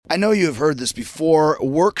I know you have heard this before.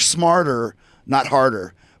 Work smarter, not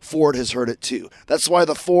harder. Ford has heard it too. That's why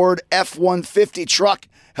the Ford F-150 truck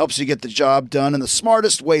helps you get the job done in the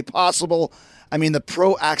smartest way possible. I mean, the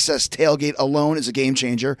Pro Access tailgate alone is a game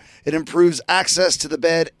changer. It improves access to the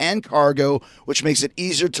bed and cargo, which makes it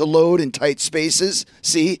easier to load in tight spaces.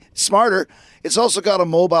 See, smarter. It's also got a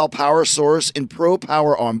mobile power source in Pro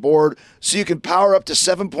Power on board, so you can power up to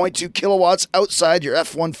 7.2 kilowatts outside your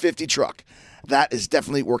F-150 truck. That is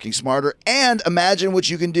definitely working smarter. And imagine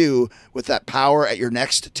what you can do with that power at your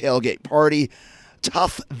next tailgate party.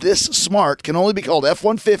 Tough this smart can only be called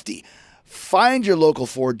F-150. Find your local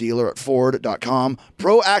Ford dealer at Ford.com.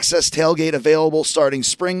 Pro Access tailgate available starting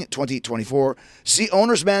spring 2024. See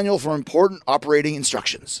owner's manual for important operating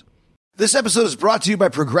instructions. This episode is brought to you by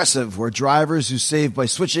Progressive, where drivers who save by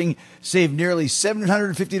switching save nearly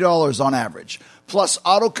 $750 on average. Plus,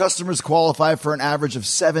 auto customers qualify for an average of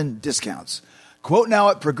 7 discounts. Quote now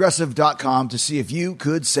at Progressive.com to see if you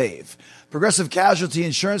could save. Progressive Casualty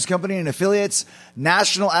Insurance Company and Affiliates,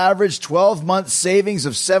 national average 12-month savings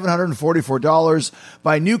of $744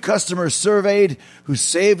 by new customers surveyed who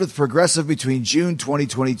saved with Progressive between June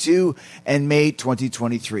 2022 and May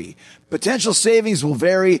 2023. Potential savings will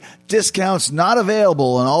vary. Discounts not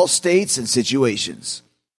available in all states and situations.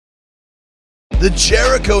 The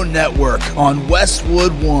Jericho Network on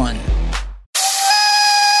Westwood One.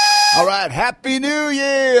 All right, Happy New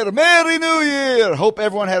Year! Merry New Year! Hope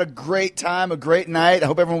everyone had a great time, a great night. I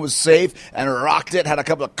hope everyone was safe and rocked it, had a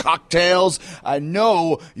couple of cocktails. I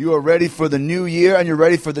know you are ready for the new year and you're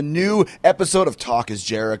ready for the new episode of Talk is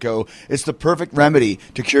Jericho. It's the perfect remedy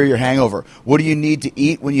to cure your hangover. What do you need to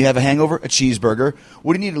eat when you have a hangover? A cheeseburger.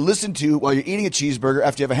 What do you need to listen to while you're eating a cheeseburger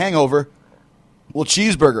after you have a hangover? Well,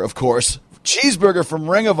 cheeseburger, of course. Cheeseburger from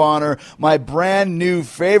Ring of Honor, my brand new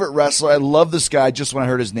favorite wrestler. I love this guy just when I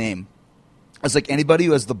heard his name. It's like anybody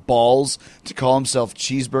who has the balls to call himself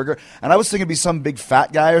Cheeseburger. And I was thinking it'd be some big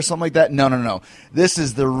fat guy or something like that. No. This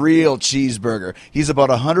is the real Cheeseburger. He's about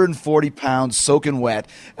 140 pounds, soaking wet.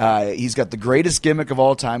 He's got the greatest gimmick of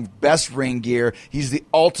all time, best ring gear. He's the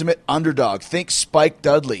ultimate underdog. Think Spike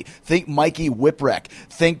Dudley. Think Mikey Whipwreck.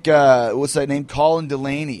 Think, what's that name? Colin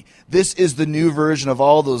Delaney. This is the new version of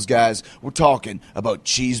all those guys. We're talking about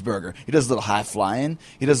Cheeseburger. He does a little high flying.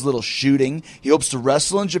 He does a little shooting. He hopes to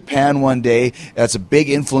wrestle in Japan one day. That's a big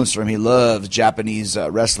influence for him. He loves Japanese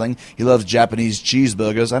wrestling. He loves Japanese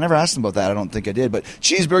cheeseburgers. I never asked him about that. I don't think I did. But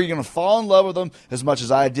Cheeseburger, you're going to fall in love with him as much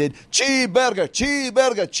as I did. Cheeseburger,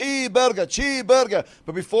 Cheeseburger, Cheeseburger, Cheeseburger.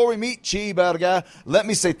 But before we meet Cheeseburger, let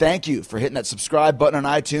me say thank you for hitting that subscribe button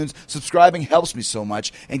on iTunes. Subscribing helps me so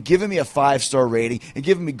much. And giving me a 5-star rating and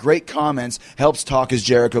giving me great comments helps Talk is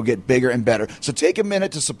Jericho get bigger and better. So take a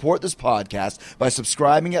minute to support this podcast by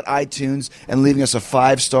subscribing at iTunes and leaving us a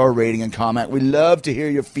 5-star rating and comment. We love to hear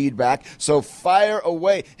your feedback, so fire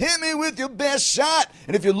away. Hit me with your best shot.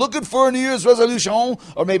 And if you're looking for a New Year's resolution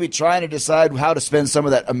or maybe trying to decide how to spend some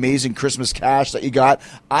of that amazing Christmas cash that you got,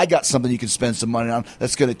 I got something you can spend some money on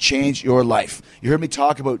that's going to change your life. You heard me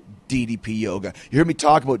talk about DDP Yoga. You heard me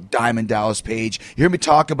talk about Diamond Dallas Page. You heard me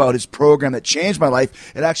talk about his program that changed my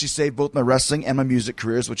life. It actually saved both my wrestling and my music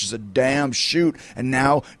careers, which is a damn shoot. And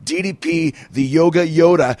now DDP, the Yoga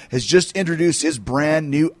Yoda, has just introduced his brand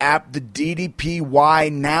new app, the DDPY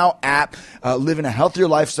Now app. Living a healthier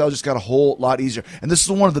lifestyle just got a whole lot easier. And this is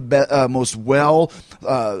one of the most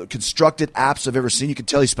constructed apps I've ever seen. You can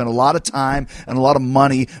tell he spent a lot of time and a lot of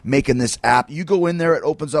money making this app. You go in there, it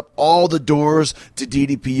opens up all the doors to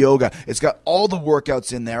DDP Yoga. It's got all the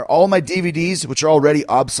workouts in there, all my DVDs, which are already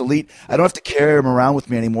obsolete. I don't have to carry them around with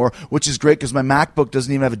me anymore, which is great because my MacBook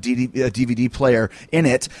doesn't even have a DVD player in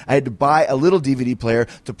it. I had to buy a little DVD player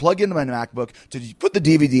to plug into my MacBook, to put the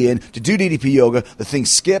DVD in, to do DDP Yoga. The thing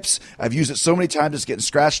skips. I've used it so many times it's getting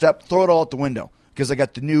scratched up. Throw it all out the window because I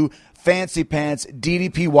got the new fancy pants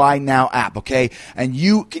DDPY Now app, okay? And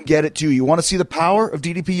you can get it too. You want to see the power of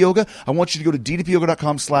DDP Yoga? I want you to go to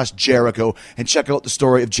ddpyoga.com/Jericho and check out the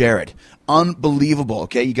story of Jared. Unbelievable,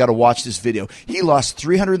 okay? You got to watch this video. He lost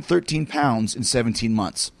 313 pounds in 17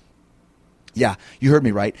 months. Yeah, you heard me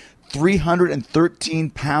right.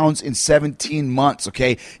 313 pounds in 17 months,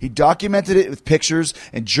 okay? He documented it with pictures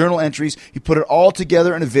and journal entries. He put it all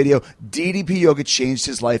together in a video. DDP Yoga changed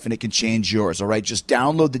his life, and it can change yours, all right? Just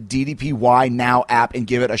download the DDPY Now app and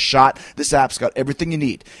give it a shot. This app's got everything you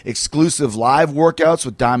need. Exclusive live workouts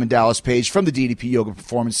with Diamond Dallas Page from the DDP Yoga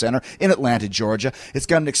Performance Center in Atlanta, Georgia. It's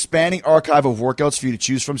got an expanding archive of workouts for you to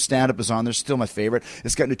choose from. Stand-up is on there, still my favorite.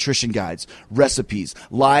 It's got nutrition guides, recipes,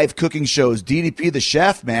 live cooking shows. DDP the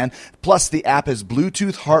chef, man. Plus, the app has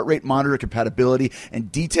Bluetooth heart rate monitor compatibility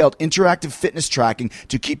and detailed interactive fitness tracking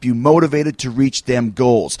to keep you motivated to reach them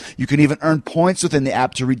goals. You can even earn points within the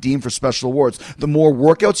app to redeem for special awards. The more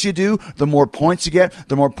workouts you do, the more points you get.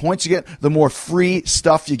 The more points you get, the more free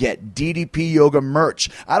stuff you get. DDP Yoga merch.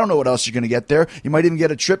 I don't know what else you're going to get there. You might even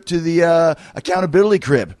get a trip to the accountability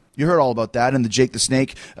crib. You heard all about that in the Jake the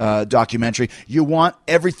Snake documentary. You want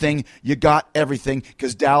everything, you got everything,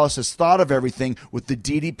 because Dallas has thought of everything with the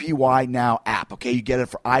DDPY Now app. Okay, you get it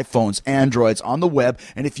for iPhones, Androids, on the web,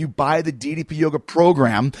 and if you buy the DDP Yoga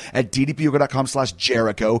program at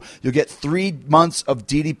ddpyoga.com/Jericho, you'll get 3 months of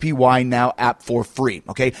DDPY Now app for free.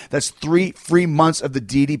 Okay, that's 3 free months of the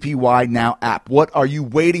DDPY Now app. What are you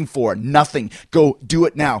waiting for? Nothing. Go do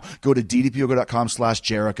it now. Go to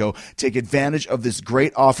ddpyoga.com/Jericho. Take advantage of this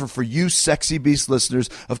great offer for you Sexy Beast listeners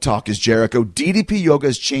of Talk is Jericho. DDP Yoga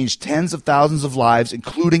has changed tens of thousands of lives,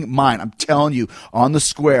 including mine. I'm telling you, on the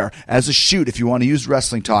square, as a shoot if you want to use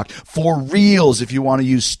wrestling talk, for reals if you want to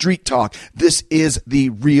use street talk. This is the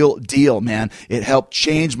real deal, man. It helped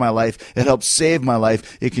change my life. It helped save my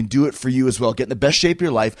life. It can do it for you as well. Get in the best shape of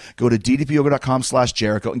your life. Go to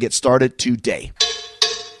ddpyoga.com/Jericho and get started today.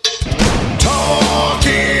 Talk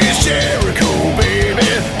is Jericho, baby.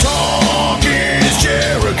 Talk is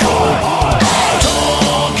Jericho.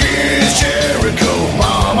 Talk is Jericho,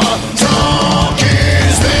 mama. Talk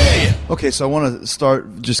is me. Okay, so I want to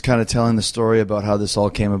start just kind of telling the story about how this all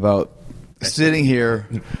came about. Sitting here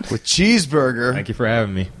with Cheeseburger. Thank you for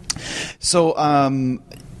having me. So,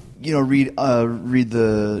 read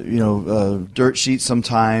the dirt sheet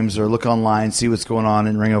sometimes, or look online, see what's going on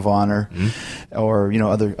in Ring of Honor, or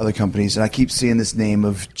other companies, and I keep seeing this name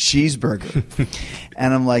of Cheeseburger,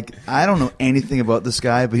 and I'm like, I don't know anything about this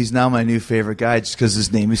guy, but he's now my new favorite guy just because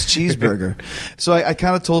his name is Cheeseburger. So I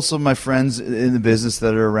kind of told some of my friends in the business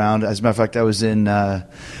that are around. As a matter of fact, I was in.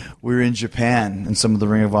 We were in Japan, and some of the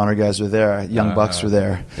Ring of Honor guys were there. Young Bucks were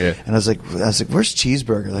there, yeah. And I was like, "Where's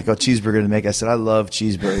Cheeseburger?" Like, "Oh, Cheeseburger to make." I said, "I love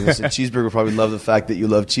Cheeseburger." I said, "Cheeseburger would probably love the fact that you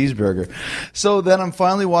love Cheeseburger." So then I'm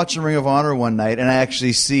finally watching Ring of Honor one night, and I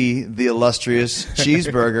actually see the illustrious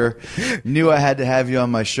Cheeseburger. Knew I had to have you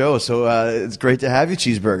on my show, so it's great to have you,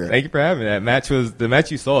 Cheeseburger. Thank you for having me. That match the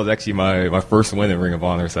match you saw was actually my first win in Ring of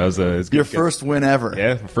Honor. So it was your first win ever.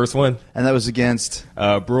 Yeah, my first win, and that was against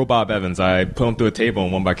Bro Bob Evans. I put him through a table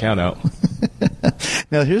and won by countout.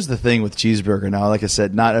 Now, here's the thing with Cheeseburger. Now, like I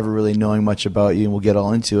said, not ever really knowing much about you, and we'll get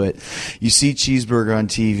all into it. You see Cheeseburger on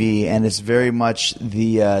TV, and it's very much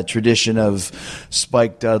the tradition of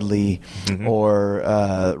Spike Dudley or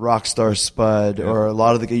Rockstar Spud, or a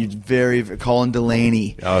lot of the Colin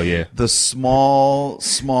Delaney. Oh, yeah. The small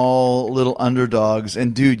little underdogs.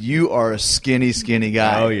 And, dude, you are a skinny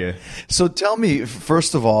guy. Oh, yeah. So tell me,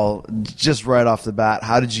 first of all, just right off the bat,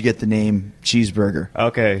 how did you get the name Cheeseburger?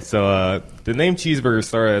 Okay, so the name Cheeseburger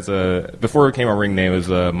started as before it became a ring name, it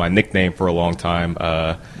was my nickname for a long time.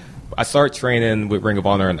 I started training with Ring of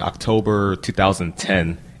Honor in October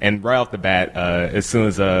 2010, and right off the bat, as soon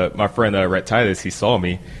as my friend Rhett Titus, he saw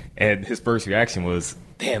me, and his first reaction was,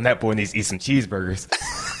 "Damn, that boy needs to eat some cheeseburgers."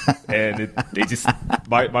 And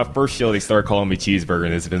my first show, they started calling me Cheeseburger,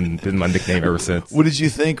 and it's been my nickname ever since. What did you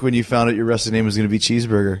think when you found out your wrestling name was going to be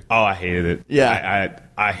Cheeseburger? Oh, I hated it. Yeah,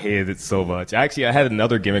 I hated it so much. I had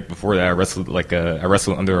another gimmick before that. I wrestled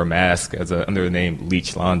under a mask under the name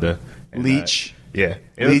Leech Londa. And, Leech. Yeah,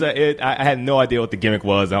 I had no idea what the gimmick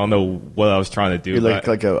was. I don't know what I was trying to do. You're like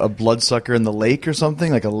a bloodsucker in the lake or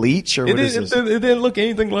something, like a leech, or what is this? It didn't look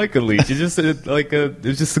anything like a leech. It was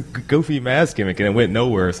just a goofy mask gimmick, and it went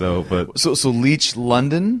nowhere. So Leech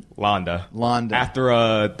London. Londa. After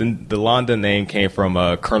the Londa name came from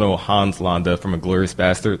Colonel Hans Londa from Inglourious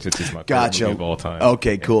Basterds, which is my favorite movie of all time.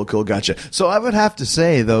 Okay, cool, gotcha. So I would have to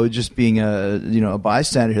say, though, just being a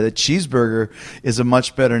bystander here, that Cheeseburger is a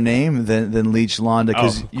much better name than Leech Londa,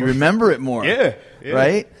 because you remember it more. Yeah.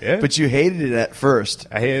 Right? Yeah. But you hated it at first.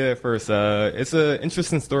 I hated it at first. It's an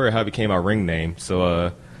interesting story how it became our ring name.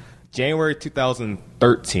 So January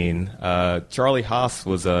 2013, Charlie Haas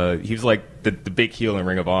was he was like the big heel in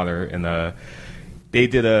Ring of Honor, and they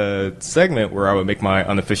did a segment where I would make my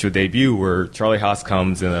unofficial debut, where Charlie Haas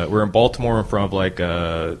comes, and we're in Baltimore in front of like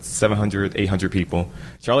 700, 800 people.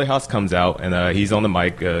 Charlie Haas comes out, and he's on the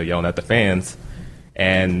mic yelling at the fans.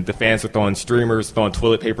 And the fans are throwing streamers, throwing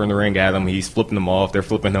toilet paper in the ring at him. He's flipping them off. They're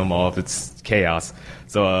flipping him off. It's chaos.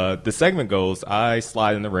 So the segment goes, I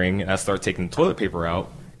slide in the ring, and I start taking the toilet paper out.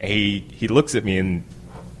 And he looks at me and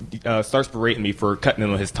starts berating me for cutting in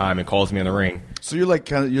on his time and calls me in the ring. So you're like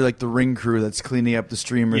the ring crew that's cleaning up the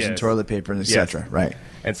streamers and toilet paper and etc. Right?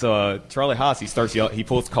 And so Charlie Haas,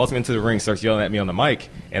 calls me into the ring, starts yelling at me on the mic,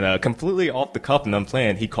 and completely off the cuff and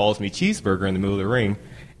unplanned, he calls me cheeseburger in the middle of the ring,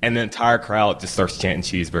 and the entire crowd just starts chanting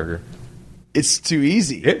cheeseburger. It's too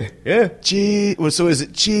easy. Yeah. So is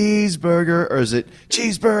it cheeseburger or is it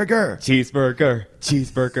cheeseburger?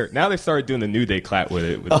 Cheeseburger. Now they started doing the New Day clap with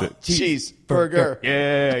it. With the cheeseburger.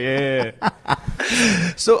 Yeah.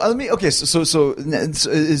 So let me. Okay. So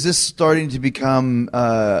is this starting to become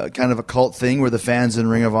kind of a cult thing where the fans in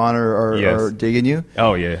Ring of Honor are digging you?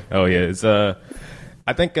 Oh yeah. It's I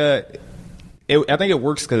think it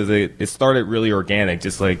works because it started really organic.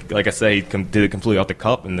 Just like I said, he did it completely off the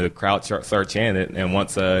cup, and the crowd started chanting it. And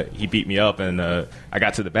once he beat me up, and I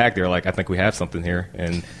got to the back, they were like, "I think we have something here,"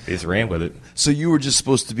 and they just ran with it. So you were just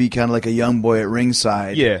supposed to be kind of like a young boy at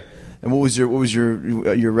ringside. Yeah. And what was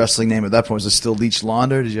your wrestling name at that point? Was it still Leech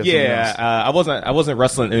Launder? Did you have something else? I wasn't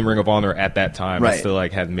wrestling in Ring of Honor at that time. Right. I still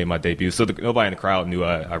hadn't made my debut, so nobody in the crowd knew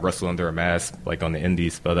I wrestled under a mask on the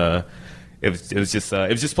Indies, but. It was just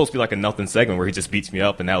supposed to be like a nothing segment where he just beats me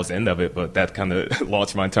up and that was the end of it. But that kind of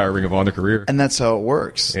launched my entire Ring of Honor career. And that's how it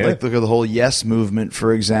works. Yeah. Like look at the whole Yes movement,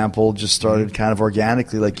 for example, just started kind of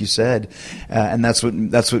organically, like you said, and that's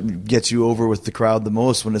what gets you over with the crowd the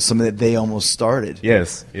most when it's something that they almost started.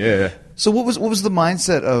 Yes. Yeah. So what was the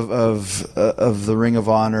mindset of the Ring of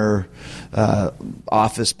Honor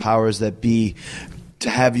office powers that be? To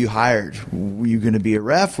have you hired, were you going to be a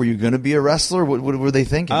ref? Were you going to be a wrestler? What were they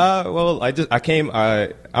thinking? Well,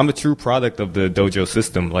 I'm a true product of the dojo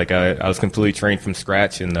system. Like I was completely trained from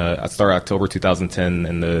scratch, and I started October 2010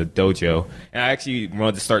 in the dojo. And I actually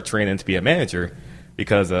wanted to start training to be a manager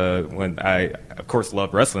because when I, of course,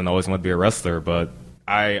 loved wrestling, I always wanted to be a wrestler, but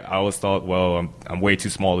I always thought, well, I'm way too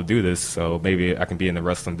small to do this, so maybe I can be in the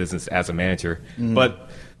wrestling business as a manager. But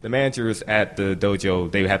the managers at the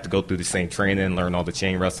dojo, they have to go through the same training, learn all the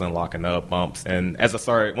chain wrestling, locking up, bumps. And once I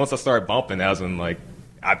started bumping, that was when I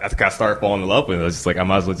started falling in love with it. I was just like, I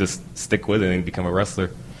might as well just stick with it and become a wrestler.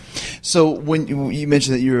 So when you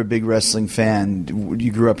mentioned that you were a big wrestling fan,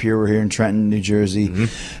 you grew up here. We're here in Trenton, New Jersey. Mm-hmm.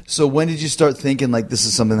 So when did you start thinking like this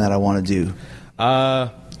is something that I want to do?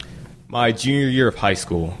 My junior year of high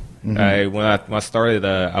school. Mm-hmm. When I started,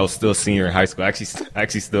 I was still a senior in high school. I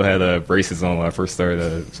actually still had braces on when I first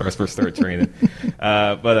started training.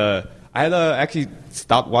 But I had actually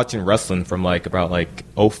stopped watching wrestling from about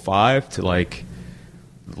 05 to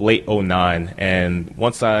late 09. And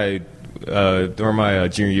once during my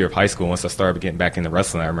junior year of high school, once I started getting back into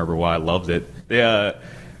wrestling, I remember why I loved it. I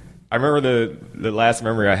remember the last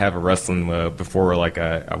memory I have of wrestling before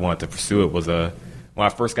I wanted to pursue it was when I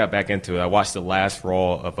first got back into it. I watched the last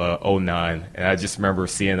Raw of 09, and I just remember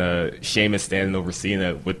seeing Sheamus standing over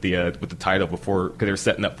Cena with the title before, because they were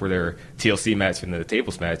setting up for their TLC match and the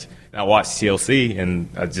tables match. And I watched TLC, and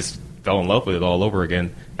I just fell in love with it all over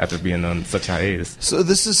again after being on such hiatus. So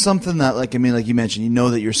this is something that, like you mentioned, you know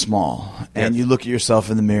that you're small, and you look at yourself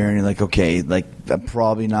in the mirror, and you're like, okay, I'm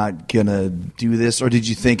probably not gonna do this. Or did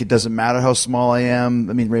you think it doesn't matter how small I am?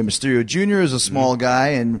 I mean, Rey Mysterio Jr. is a small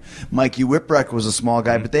guy, and Mikey Whipwreck was a small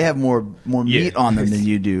guy, but they have more meat on them than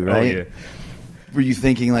you do, right? Oh, yeah. Were you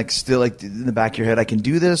thinking still in the back of your head, I can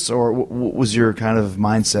do this, or what was your kind of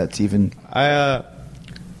mindset to even? I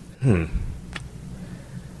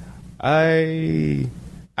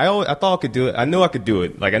thought I could do it. I knew I could do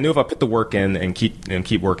it. I knew if I put the work in and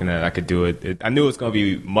keep working at it, I could do it. I knew it was going to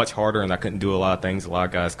be much harder, and I couldn't do a lot of things a lot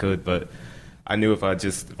of guys could. But I knew if I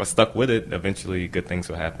stuck with it, eventually good things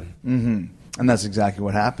would happen. Mm-hmm. And that's exactly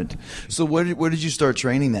what happened. So where did you start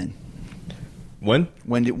training then? When?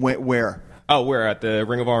 Where? Oh, we're at the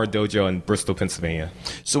Ring of Honor dojo in Bristol, Pennsylvania.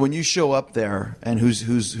 So when you show up there, and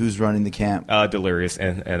who's running the camp? Delirious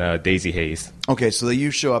and Daisy Hayes. Okay, so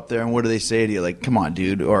you show up there, and what do they say to you? Like, come on,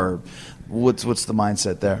 dude, or what's the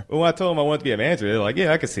mindset there? Well, when I told them I wanted to be a manager, they're like,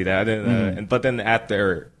 yeah, I could see that. But then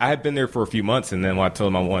after I had been there for a few months, and then when I told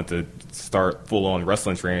them I wanted to start full on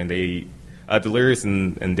wrestling training, Delirious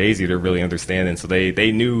and Daisy, they're really understanding. So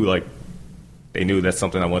they knew that's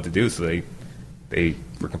something I wanted to do. So they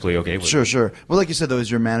were completely okay with it. Sure. Well, like you said, though,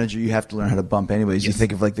 as your manager, you have to learn how to bump anyways. Yes. You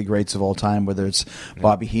think of the greats of all time, whether it's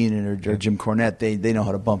Bobby Heenan or Jim Cornette, they know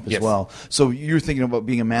how to bump as well. So you're thinking about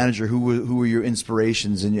being a manager. Who were your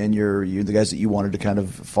inspirations and the guys that you wanted to kind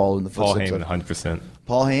of follow in the footsteps? Paul Heyman, 100%.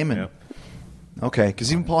 Paul Heyman? Yeah. Okay,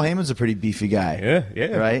 because even Paul Heyman's a pretty beefy guy.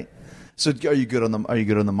 Yeah. Right? So are you good on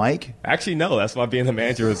the mic? Actually, no. That's why being the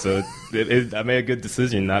manager was I made a good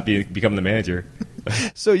decision not become the manager.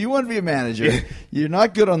 So you want to be a manager. You're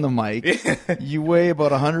not good on the mic. You weigh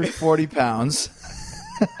about 140 pounds.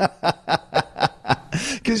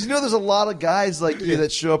 Because there's a lot of guys like you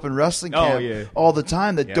that show up in wrestling Oh, camp yeah. all the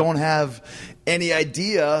time that Yep. don't have any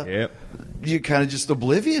idea. Yep. You're kind of just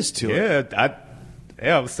oblivious to it.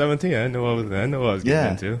 Yeah, I was 17. I know what I was getting Yeah,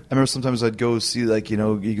 into. I remember sometimes I'd go see you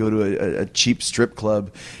go to a cheap strip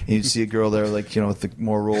club and you'd see a girl there with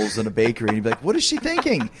more rolls than a bakery and you'd be like, what is she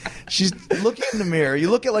thinking? She's looking in the mirror. You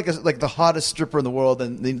look at like the hottest stripper in the world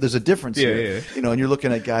and there's a difference here. Yeah. And you're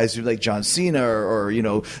looking at guys who like John Cena or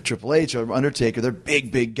Triple H or Undertaker. They're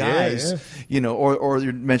big guys. Or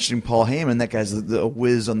you're mentioning Paul Heyman. That guy's a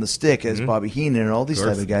whiz on the stick as Bobby Heenan and all these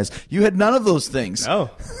type of guys. You had none of those things. No.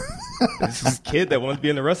 This is a kid that wanted to be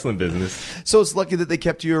in the wrestling business. So it's lucky that they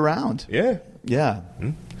kept you around. Yeah. Yeah.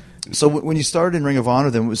 So when you started in Ring of Honor,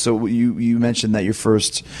 then you mentioned that your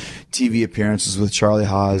first TV appearance was with Charlie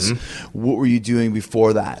Haas. What were you doing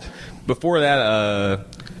before that? Before that,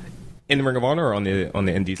 in the Ring of Honor or on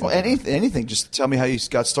the Indies? Well, anything. Just tell me how you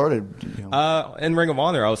got started. In Ring of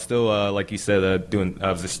Honor, I was still, like you said,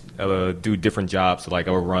 I was just do different jobs. So, like,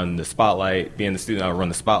 I would run the spotlight. Being the student, I would run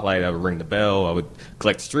the spotlight. I would ring the bell. I would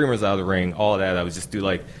collect streamers out of the ring. All of that. I would just do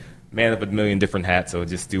like man up a million different hats. I would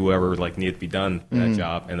just do whatever needed to be done for that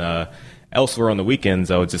job. And elsewhere on the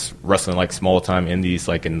weekends, I would just wrestle in like small time indies,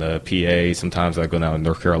 like in the PA. Sometimes I'd go down to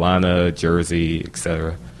North Carolina, Jersey,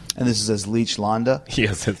 etc. And this is as Leech Landa?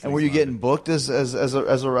 Yes. And were you getting booked as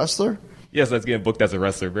a wrestler? Yes, I was getting booked as a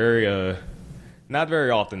wrestler. Very, not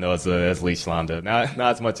very often though, as Leech Landa. Not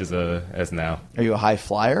as much as now. Are you a high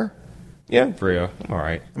flyer? Yeah, for real. I'm all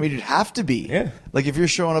right. I mean, you'd have to be. Yeah. Like if you're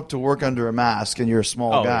showing up to work under a mask and you're a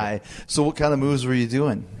small guy. Yeah. So what kind of moves were you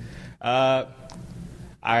doing? I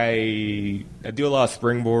do a lot of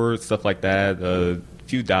springboards, stuff like that. A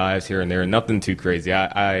few dives here and there. Nothing too crazy.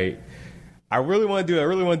 I really want to do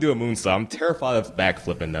a moonsault. I'm terrified of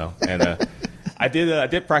backflipping though, and I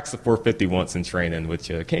did practice a 450 once in training, which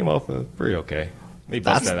came off pretty okay. They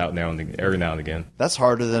bust that out every now and again. That's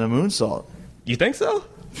harder than a moonsault. You think so?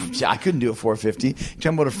 Yeah, I couldn't do a 450. You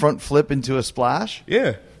talking about a front flip into a splash?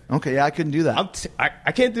 Yeah. Okay, yeah, I couldn't do that.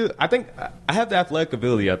 I can't do. I think I have the athletic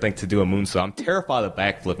ability. I think to do a moonsault. I'm terrified of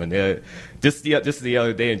backflipping. Just the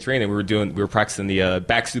other day in training, we were practicing the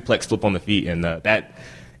back suplex flip on the feet, and that.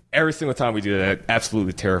 Every single time we do that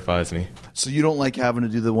absolutely terrifies me. So you don't like having to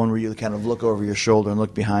do the one where you kind of look over your shoulder and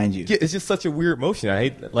look behind you? Yeah, it's just such a weird motion. I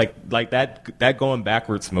hate like that going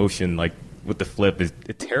backwards motion like with the flip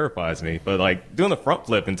it terrifies me. But like doing the front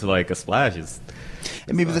flip into like a splash is.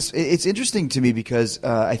 And maybe it's interesting to me because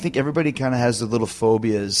I think everybody kind of has the little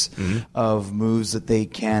phobias of moves that they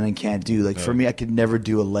can and can't do. Like for me, I could never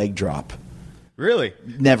do a leg drop. Really?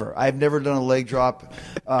 Never. I've never done a leg drop.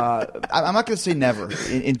 I'm not going to say never.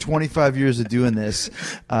 In 25 years of doing this,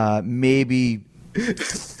 maybe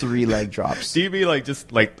 3 leg drops. Do you be like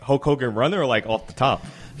just like Hulk Hogan runner or like off the top?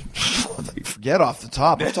 Forget off the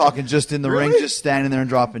top. I'm talking just in the ring, just standing there and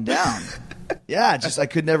dropping down. Yeah, I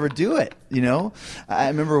could never do it, I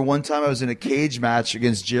remember one time I was in a cage match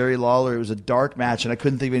against Jerry Lawler. It was a dark match, and I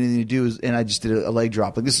couldn't think of anything to do, and I just did a leg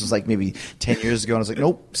drop. Like this was like maybe 10 years ago, and I was like,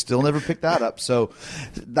 nope, still never picked that up. So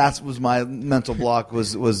that was my mental block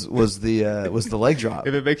was the leg drop.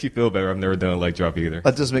 If it makes you feel better, I've never done a leg drop either.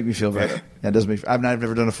 That does make me feel better. Yeah, it does make. I've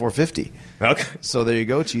never done a 450. Okay. So there you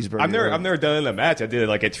go, cheeseburger. I've never done it in a match. I did it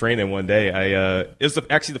like at training one day. It was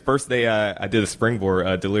actually the first day I did a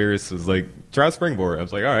springboard. Delirious was like, try a springboard. I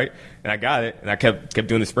was like, all right, and I got it, and I kept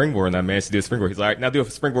doing the springboard, and I managed to do a springboard. He's like, all right, now do a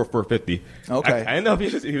springboard 450. Okay. I didn't know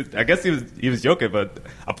if he was. I guess he was joking, but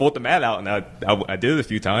I pulled the mat out, and I did it a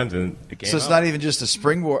few times, and it came. So it's out. not even just a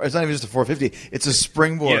springboard. It's not even just a 450. It's a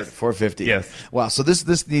springboard Yes. 450. Yes. Wow. So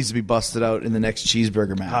this needs to be busted out in the next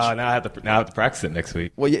cheeseburger match. Now I have to practice it next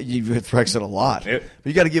week. Well, yeah, you have to practice it a lot, Yep. but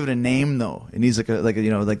you got to give it a name though. It needs like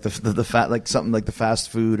the fat, like something like the fast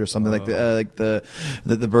food or something like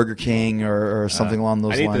the Burger King or something along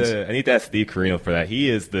those lines. I need to ask Steve Carino for that. He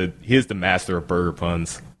is the master of burger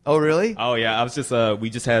puns. Oh, really? Oh yeah, I was just we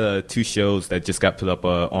just had 2 shows that just got put up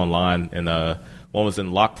online, and one was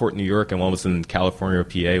in Lockport, New York, and one was in California,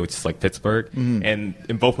 PA, which is like Pittsburgh. Mm-hmm. And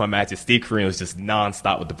in both my matches, Steve Carino was just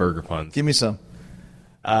nonstop with the burger puns. Give me some.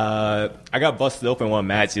 I got busted open one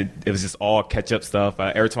match. It was just all ketchup stuff.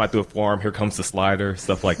 Every time I threw a forearm, here comes the slider,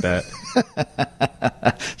 stuff like that.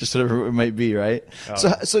 Just whatever it might be, right? Oh.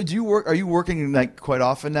 So do you work? Are you working like quite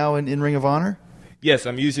often now in Ring of Honor? Yes,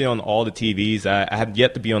 I'm usually on all the TVs. I have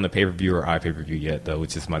yet to be on the pay-per-view or iPay-per-view yet, though,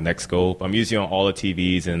 which is my next goal. I'm usually on all the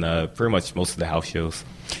TVs and pretty much most of the house shows.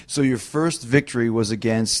 So your first victory was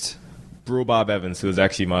against Brule Bob Evans, who was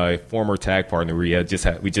actually my former tag partner. We just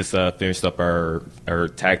finished up our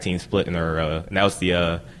tag team split, and that was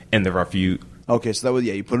the end of our feud Okay, so that was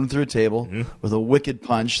you put him through a table with a wicked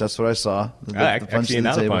punch. That's what I saw. The punch Actually, to the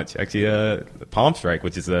not a table. punch. Actually, palm strike,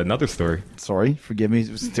 which is another story. Sorry, forgive me.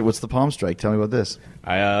 What's the palm strike? Tell me about this.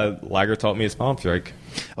 Liger taught me his palm strike.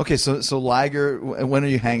 Okay, so Liger. When are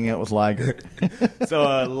you hanging out with Liger?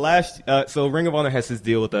 So Ring of Honor has this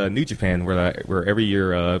deal with New Japan, where every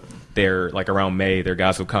year they're like around May, their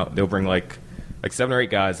guys will come. They'll bring like 7 or 8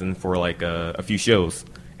 guys in for like a few shows.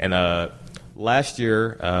 And last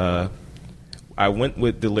year, I went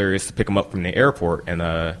with Delirious to pick them up from the airport, and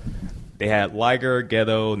they had Liger,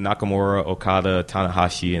 Gedo, Nakamura, Okada,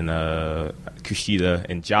 Tanahashi, and Kushida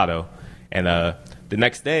and Jado. And the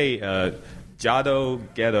next day, Jado,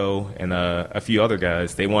 Gedo, and a few other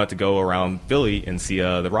guys, they wanted to go around Philly and see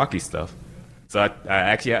the Rocky stuff. So I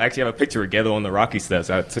actually have a picture of Gedo on the Rocky steps.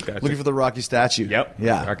 I took Looking for the Rocky statue. Yep.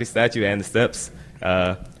 Yeah. Rocky statue and the steps.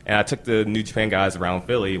 And I took the New Japan guys around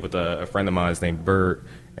Philly with a friend of mine named Bird,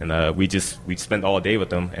 and we spent all day with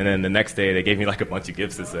them. And then the next day they gave me like a bunch of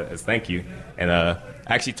gifts as thank you. And I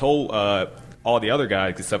actually told all the other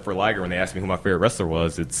guys except for Liger when they asked me who my favorite wrestler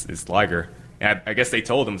was. It's Liger. And I guess they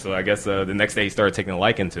told him. So I guess the next day he started taking a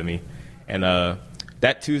liking to me. And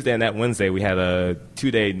that Tuesday and that Wednesday we had a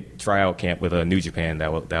 2-day tryout camp with New Japan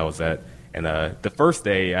that was at. And the first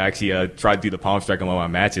day, I actually tried to do the palm strike on one of my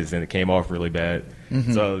matches, and it came off really bad.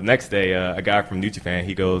 Mm-hmm. So the next day, a guy from New Japan,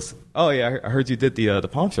 he goes, "Oh yeah, I heard you did the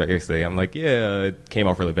palm strike yesterday." I'm like, "Yeah, it came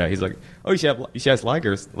off really bad." He's like, "Oh, you should ask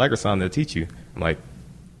Liger-san to teach you." I'm like,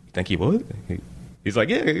 "You think he would?" He's like,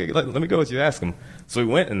 "Yeah, let me go with you, ask him." So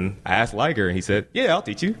we went and I asked Liger, and he said, "Yeah, I'll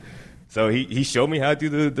teach you." So he showed me how to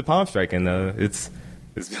do the palm strike, and it's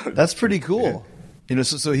That's pretty cool. Yeah. You know,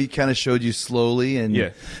 so he kind of showed you slowly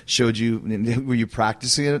and showed you. Were you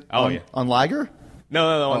practicing it on Liger?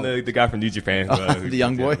 No, on the guy from New Japan. The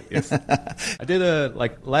young boy? Yes. I did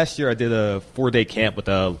last year I did a 4-day camp with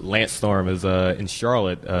Lance Storm. It was in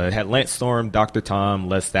Charlotte. It had Lance Storm, Dr. Tom,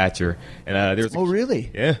 Les Thatcher. And there was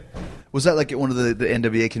really? Yeah. Was that like at one of the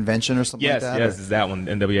NWA convention or something like that? Yes, it's that one,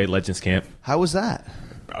 NWA Legends Camp. How was that?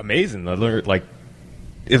 Amazing. I learned,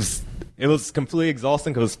 it was completely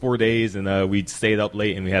exhausting because it was 4 days, and we stayed up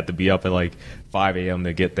late, and we had to be up at 5 a.m.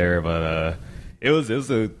 to get there. But it was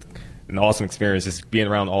an awesome experience just being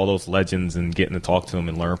around all those legends and getting to talk to them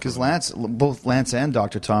and learn. Because both Lance and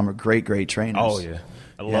Dr. Tom are great trainers. Oh yeah,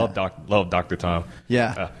 I love Dr. Tom.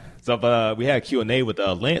 Yeah. So we had a Q&A with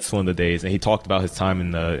Lance one of the days, and he talked about his time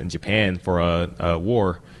in Japan for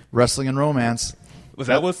War. Wrestling and Romance. Was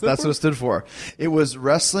that what it stood That's for? what it stood for. It was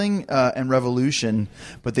Wrestling and Revolution,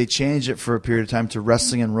 but they changed it for a period of time to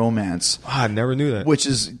Wrestling and Romance. Oh, I never knew that. Which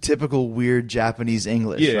is typical weird Japanese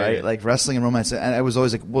English, right? Yeah. Like Wrestling and Romance. And I was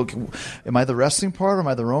always like, well, am I the wrestling part or am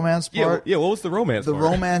I the romance part? Yeah, what was the romance The part?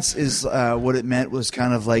 romance is what it meant was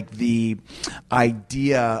kind of like the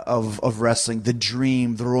idea of wrestling, the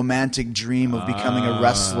dream, the romantic dream of becoming a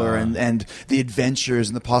wrestler and the adventures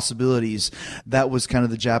and the possibilities. That was kind of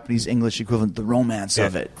the Japanese English equivalent, the romance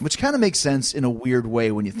of it, which kind of makes sense in a weird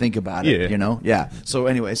way when you think about it, you know? Yeah. So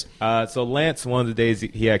anyways. So Lance, one of the days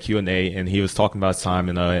he had Q&A, and he was talking about his time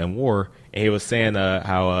in War, and he was saying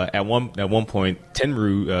how at one point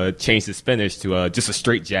Tenryu changed his finish to just a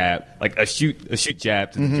straight jab, like a shoot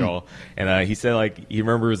jab to the jaw, and he said he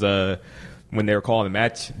remembers when they were calling the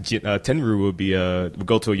match, Tenryu would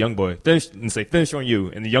go to a young boy and say finish on you,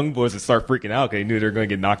 and the young boys would start freaking out because they knew they were going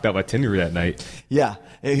to get knocked out by Tenryu that night. Yeah,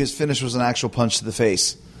 his finish was an actual punch to the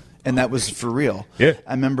face. And that was for real. Yeah.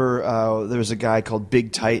 I remember there was a guy called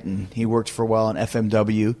Big Titan. He worked for a while on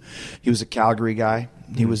FMW. He was a Calgary guy.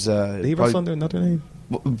 He was Did he wrestle under another name?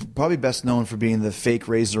 Probably best known for being the fake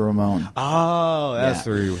Razor Ramon. Oh, that's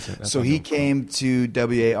where he was. So he came to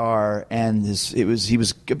WAR, and he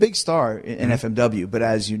was a big star in FMW. But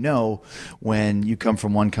as you know, when you come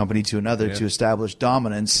from one company to another to establish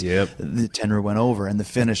dominance, the Tenryu went over, and the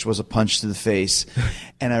finish was a punch to the face.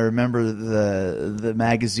 And I remember the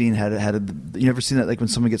magazine had you ever seen that, like when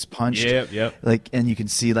someone gets punched? Yep. Like, and you can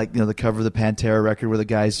see the cover of the Pantera record where the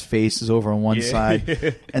guy's face is over on one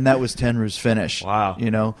side, and that was Tenryu's finish. Wow. You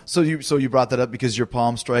know, so you brought that up because your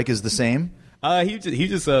palm strike is the same. He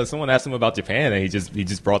just someone asked him about Japan, and he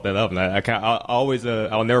just brought that up, and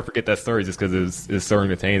I'll never forget that story just because it's so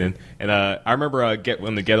entertaining. And I remember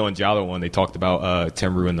when the Gedo and Jado one, they talked about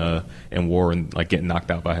Tenryu in War and getting knocked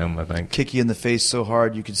out by him. I think kick you in the face so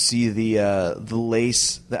hard you could see the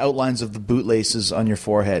lace, the outlines of the bootlaces on your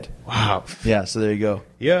forehead. Wow. Yeah. So there you go.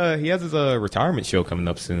 Yeah, he has his retirement show coming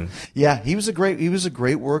up soon. Yeah, he was a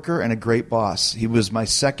great worker and a great boss. He was my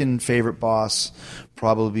second favorite boss,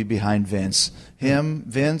 probably behind Vince.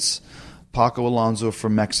 Vince, Paco Alonso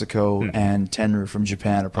from Mexico and Tenryu from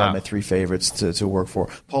Japan are probably Wow. my three favorites to work for.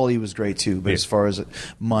 Paulie was great too, but Yeah. as far as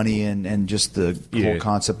money and just the whole Yeah.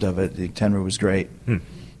 concept of it, Tenryu was great.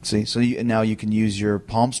 See, so now you can use your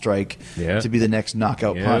palm strike Yeah. to be the next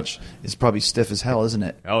knockout Yeah. punch. It's probably stiff as hell, isn't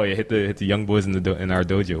it? Oh yeah, hit the young boys in in our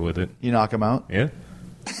dojo with it. You knock them out. Yeah.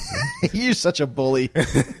 You're such a bully.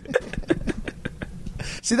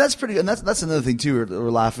 See, that's pretty, and that's another thing too.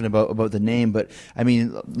 We're laughing about the name, but I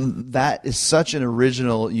mean, that is such an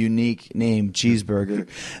original, unique name, Cheeseburger,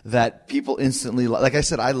 that people instantly, like I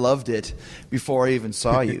said, I loved it before I even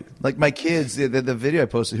saw you. Like my kids, the video I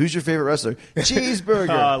posted, who's your favorite wrestler? Cheeseburger.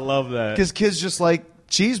 Oh, I love that. Because kids just like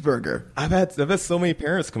cheeseburger. I've had so many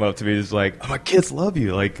parents come up to me just like, oh, my kids love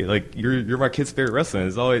you, like you're my kid's favorite wrestler. And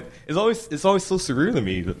it's always so surreal to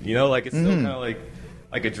me, you know, like it's still kind of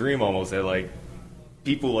like a dream almost that like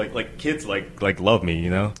people like kids like love me, you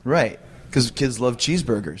know. Right, because kids love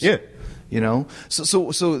cheeseburgers. Yeah. You know, so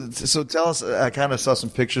tell us. I kind of saw some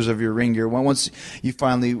pictures of your ring gear. Once you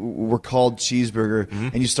finally were called Cheeseburger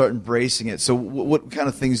and you start embracing it. So what kind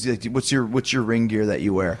of things do you like? What's your ring gear that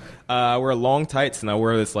you wear? I wear long tights and I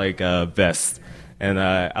wear this like vest. And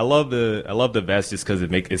I love the vest just because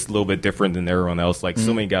it's a little bit different than everyone else. Like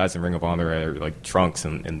so many guys in Ring of Honor are like trunks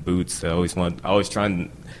and boots. I always trying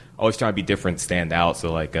to be different, stand out.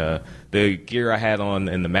 So like the gear I had on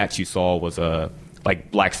in the match you saw was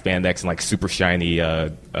like black spandex and like super shiny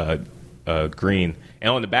green. And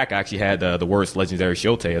on the back I actually had the words Legendary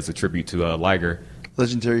Shote as a tribute to Liger.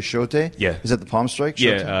 Legendary Shote? Yeah. Is that the palm strike?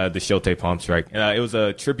 Shote? Yeah, the Shote palm strike. And it was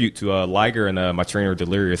a tribute to Liger and my trainer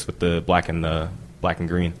Delirious with the black and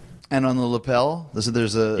green. And on the lapel,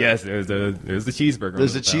 there's a Yes, there's the cheeseburger.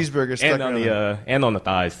 There's on a the lapel. cheeseburger stuck and on on the and on the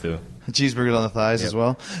thighs too. cheeseburger on the thighs as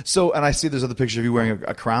well. So, and I see there's other picture of you wearing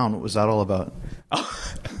a crown. What was that all about?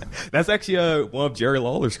 That's actually one of Jerry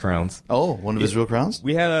Lawler's crowns. Oh, one of his real crowns?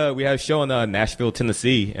 We had a show in Nashville,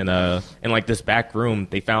 Tennessee, and in like this back room,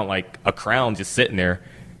 they found like a crown just sitting there,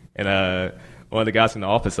 and one of the guys from the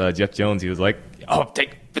office, Jeff Jones, he was like, "Oh,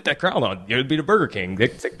 put that crown on. You'd be the Burger King. They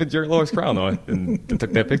take the Jerry Lawler's crown on," and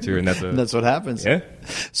took that picture, and That's what happens. Yeah.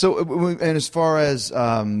 So, and as far as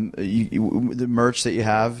the merch that you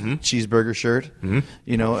have, cheeseburger shirt,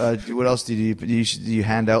 you know, what else do you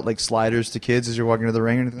hand out like sliders to kids as you're walking to the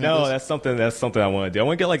ring or anything? No, like that's something I want to do. I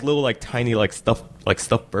want to get like little like tiny like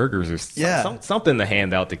stuffed burgers or something to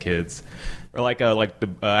hand out to kids. Or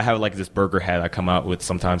I have like this burger hat I come out with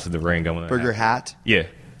sometimes to the ring. burger hat? Yeah.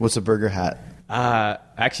 What's a burger hat?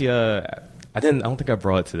 Actually, I don't think I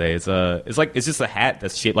brought it today. It's just a hat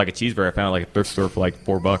that's shaped like a cheeseburger. I found it like a thrift store for like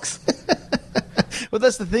 $4. Well,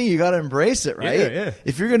 that's the thing. You got to embrace it, right? Yeah.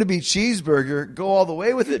 If you're going to be cheeseburger, go all the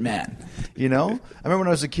way with it, man. You know? I remember when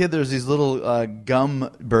I was a kid, there was these little gum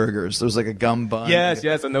burgers. There was like a gum bun. Yes.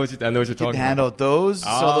 I know what you're You talking could hand about. out those,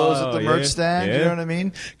 sell those at the merch stand. yeah. You know what I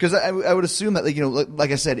mean? Because I would assume that, like, you know,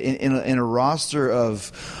 like I said, in a roster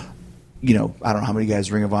of, you know, I don't know how many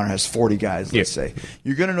guys Ring of Honor has, 40 guys, let's say.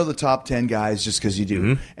 You're going to know the top 10 guys just because you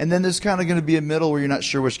do. And then there's kind of going to be a middle where you're not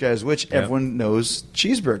sure which guy is which. Everyone knows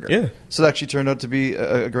Cheeseburger. Yeah. So it actually turned out to be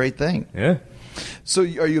a great thing. Yeah. So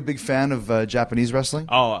are you a big fan of Japanese wrestling?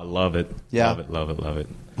 Oh, I love it. Yeah. Love it.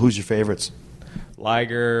 Who's your favorites?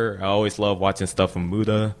 Liger. I always love watching stuff from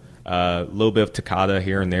Muda. A little bit of Takada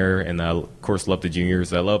here and there, and of course love the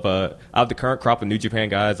juniors. I love out of the current crop of New Japan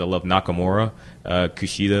guys. I love Nakamura,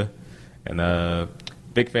 Kushida, and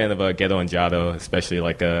big fan of Gedo and Jado, especially.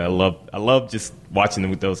 Like I love just watching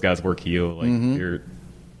those guys work heel. Like you're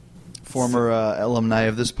Former alumni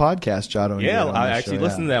of this podcast, Jado. and yeah. Gedo on I this actually show,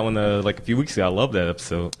 listened to that one like a few weeks ago. I love that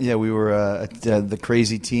episode. Yeah, we were the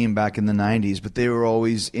crazy team back in the 90s, but they were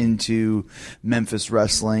always into Memphis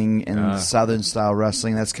wrestling and Southern style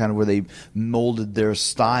wrestling. That's kind of where they molded their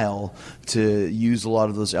style to use a lot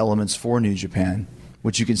of those elements for New Japan,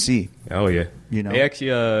 which you can see. Oh yeah, You know? they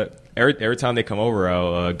actually every time they come over,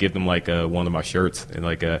 I'll give them like one of my shirts, and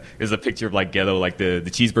like there's a picture of like Gedo, like the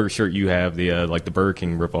cheeseburger shirt you have, the like the Burger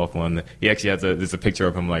King ripoff one. He actually has there's a picture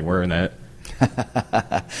of him like wearing that.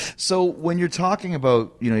 So when you're talking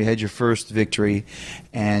about, you know, you had your first victory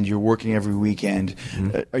and you're working every weekend,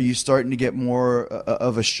 are you starting to get more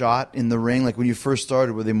of a shot in the ring? Like when you first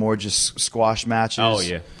started, were they more just squash matches? Oh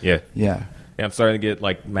yeah. Yeah. Yeah, I'm starting to get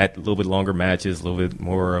like a little bit longer matches, a little bit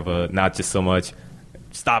more of a not just so much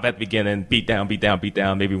stop at the beginning, beat down,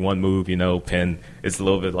 maybe one move, you know, pin. It's a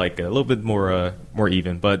little bit like a little bit more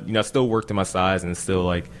even, but you know, I still work to my size, and it's still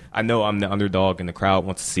like I know I'm the underdog, and the crowd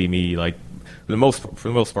wants to see me like for the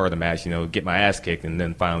most part of the match, you know, get my ass kicked, and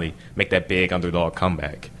then finally make that big underdog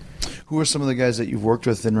comeback. Who are some of the guys that you've worked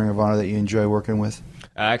with in Ring of Honor that you enjoy working with?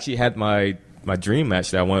 I actually had my my dream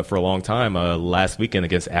match that I wanted for a long time last weekend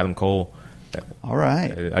against Adam Cole. All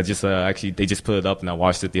right. I just actually they just put it up and I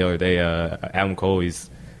watched it the other day. Adam Cole, he's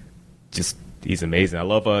amazing. I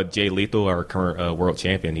love Jay Lethal, our current world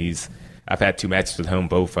champion. I've had 2 matches with him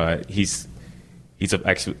both. He's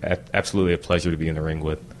absolutely a pleasure to be in the ring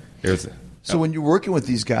with. So when you're working with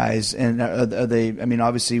these guys, and are they? I mean,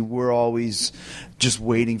 obviously, we're always just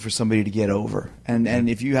waiting for somebody to get over. And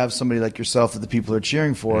if you have somebody like yourself that the people are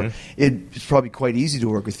cheering for, it's probably quite easy to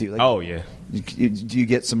work with you. Like, oh yeah. Do you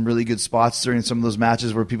get some really good spots during some of those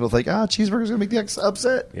matches where people think, Cheeseburger's gonna make the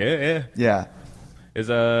upset? Yeah. Is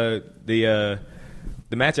the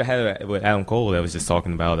match I had with Adam Cole that I was just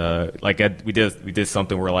talking about, we did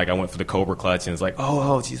something where like I went for the Cobra Clutch and it's like,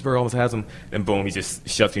 oh, Cheeseburger almost has him, and boom, he just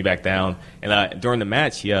shuts me back down. And during the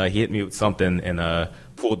match, he hit me with something and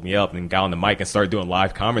pulled me up and got on the mic and started doing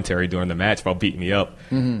live commentary during the match while beating me up.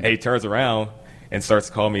 And he turns around and starts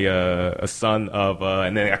to call me a son of,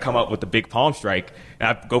 and then I come up with the big palm strike, and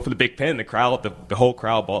I go for the big pin. The crowd, the whole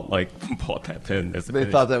crowd bought that pin. As the They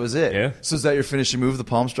finish. thought that was it. Yeah. So is that your finishing move, the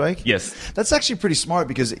palm strike? Yes. That's actually pretty smart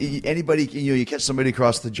because anybody, you catch somebody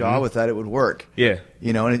across the jaw with that, it would work. Yeah.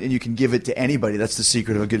 And you can give it to anybody. That's the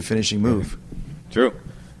secret of a good finishing move. True.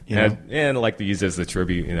 You And I like to use it as a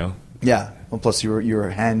tribute, Yeah. Well, plus you were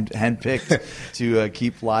handpicked to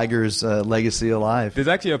keep Liger's legacy alive. There's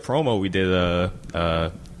actually a promo we did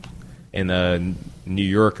in New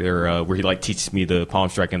York there where he teaches me the palm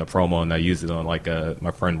strike in the promo, and I use it on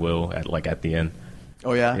my friend Will at the end.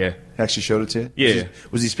 Oh yeah. Yeah. He actually showed it to you. Yeah.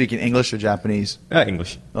 Was he speaking English or Japanese?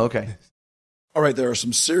 English. Okay. All right, there are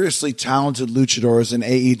some seriously talented luchadors in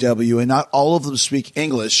AEW, and not all of them speak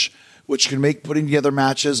English, which can make putting together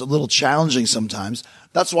matches a little challenging sometimes.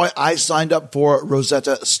 That's why I signed up for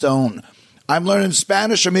Rosetta Stone. I'm learning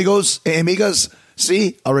Spanish, amigos and amigas.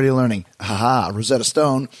 See? Already learning. Haha, Rosetta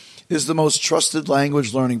Stone is the most trusted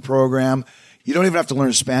language learning program. You don't even have to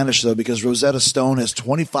learn Spanish, though, because Rosetta Stone has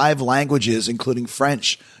 25 languages, including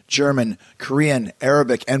French, German, Korean,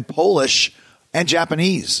 Arabic, and Polish, and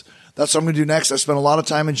Japanese. That's what I'm going to do next. I spent a lot of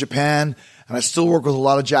time in Japan, and I still work with a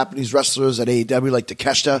lot of Japanese wrestlers at AEW, like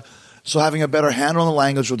Takeshita. So having a better handle on the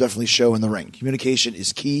language will definitely show in the ring. Communication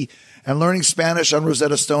is key, and learning Spanish on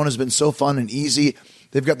Rosetta Stone has been so fun and easy.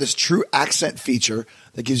 They've got this true accent feature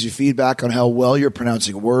that gives you feedback on how well you're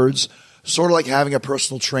pronouncing words, sort of like having a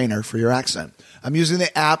personal trainer for your accent. I'm using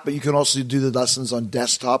the app, but you can also do the lessons on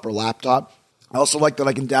desktop or laptop. I also like that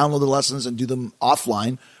I can download the lessons and do them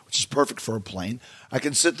offline, which is perfect for a plane. I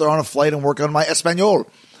can sit there on a flight and work on my Espanol.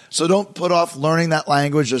 So don't put off learning that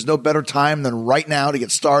language. There's no better time than right now to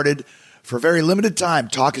get started. For a very limited time,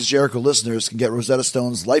 Talk is Jericho listeners can get Rosetta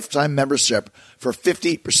Stone's lifetime membership for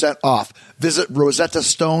 50% off. Visit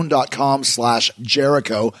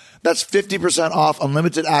rosettastone.com/Jericho. That's 50% off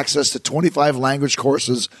unlimited access to 25 language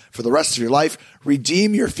courses for the rest of your life.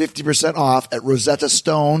 Redeem your 50% off at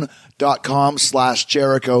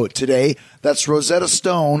rosettastone.com/Jericho today. That's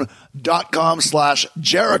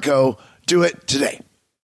rosettastone.com/Jericho. Do it today.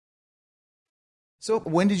 So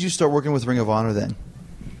when did you start working with Ring of Honor then?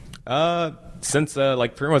 Since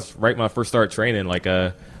pretty much right when I first started training,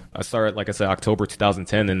 I started, like I said, October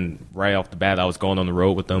 2010, and right off the bat I was going on the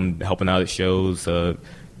road with them, helping out at shows,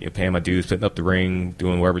 paying my dues, putting up the ring,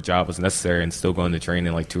 doing whatever job was necessary, and still going to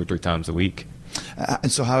training 2 or 3 times a week.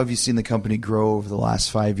 And so how have you seen the company grow over the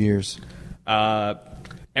last 5 years?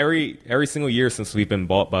 Every single year since we've been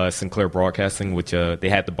bought by Sinclair Broadcasting, which they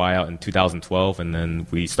had to buy out in 2012, and then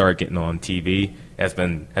we started getting on TV, has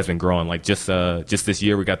been growing. Just this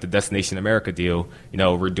year we got the Destination America deal.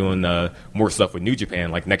 We're doing more stuff with New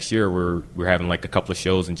Japan. Next year we're having a couple of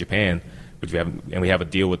shows in Japan, which we have a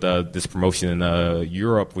deal with this promotion in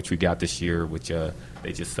Europe, which we got this year, which they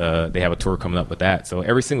have a tour coming up with that. So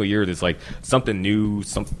every single year there's something new,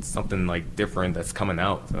 something different that's coming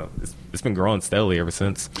out. So it's been growing steadily ever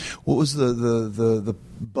since. What was the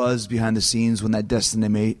buzz behind the scenes when that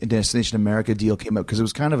Destination America deal came up? Because it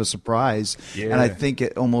was kind of a surprise, and I think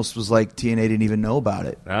it almost was like TNA didn't even know about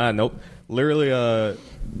it. Nope. Literally, to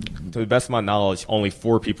the best of my knowledge, only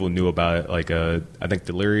 4 people knew about it. I think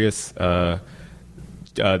Delirious, the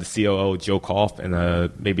COO Joe Koff,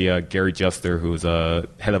 and maybe Gary Juster, who's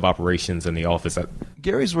head of operations in the office.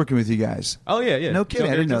 Gary's working with you guys. Oh yeah. No kidding.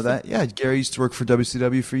 I didn't know that. Yeah, Gary used to work for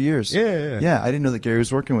WCW for years. Yeah. I didn't know that Gary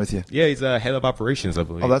was working with you. Yeah, he's head of operations, I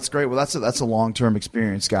believe. Oh, that's great. Well, that's a long-term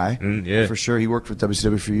experience guy. Yeah. For sure. He worked with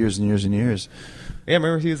WCW for years and years and years. Yeah, I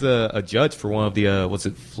remember he was a judge for one of the was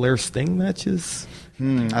it Flair Sting matches?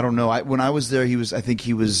 I don't know. When I was there, I think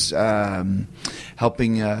he was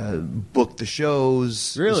helping book the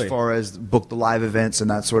shows, Really? as far as book the live events and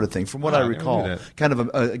that sort of thing. From what I I never recall, knew that. kind of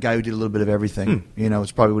a guy who did a little bit of everything.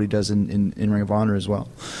 It's probably what he does in Ring of Honor as well.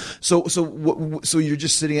 So you're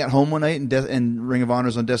just sitting at home one night and Ring of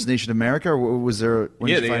Honor's on Destination America, or was there?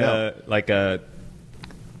 When did you find out? When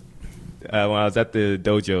I was at the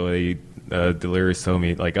dojo, Delirious told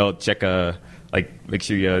me check make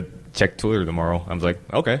sure you check Twitter tomorrow. I was like,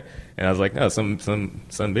 okay, and I was like, no,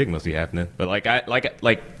 some big must be happening. But I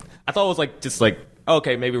thought it was just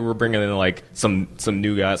okay, maybe we're bringing in some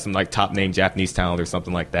new guys, some top name Japanese talent or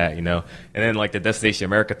something like that, And then the Destination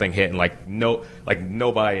America thing hit, and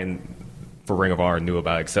nobody for Ring of Honor knew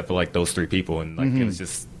about it except for those three people, and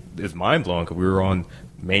it's mind blowing because we were on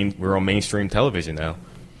mainstream television now.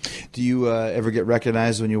 Do you ever get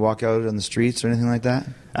recognized when you walk out on the streets or anything like that?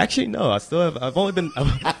 Actually, no. I still have. I've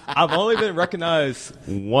only been recognized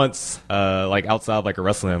once, outside a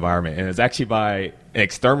wrestling environment, and it's actually by an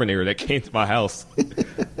exterminator that came to my house.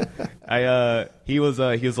 He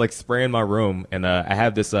was spraying my room, and I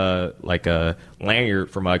have this a lanyard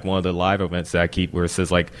from one of the live events that I keep where it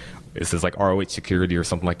says ROH security or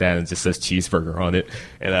something like that, and it just says cheeseburger on it.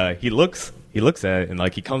 And he looks at it,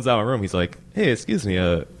 and he comes out of my room. He's like, "Hey, excuse me,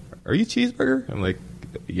 are you Cheeseburger?" I'm like,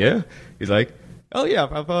 "Yeah." He's like, "Oh yeah,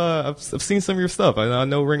 I've seen some of your stuff. I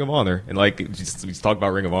know Ring of Honor." And we just talked about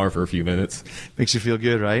Ring of Honor for a few minutes. Makes you feel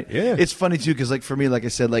good, right? Yeah. It's funny too because for me, like I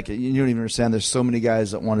said, you don't even understand. There's so many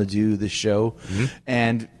guys that want to do this show,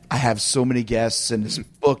 and I have so many guests, and it's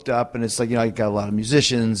booked up, and it's I got a lot of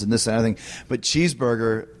musicians and this and everything. But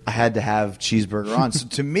Cheeseburger, I had to have Cheeseburger on. So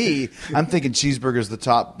to me, I'm thinking Cheeseburger is the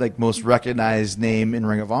top, most recognized name in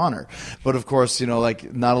Ring of Honor. But of course, not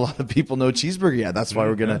a lot of people know Cheeseburger yet. That's why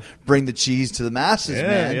we're gonna bring the cheese to the masses,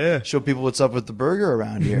 man. Yeah. Show people what's up with the burger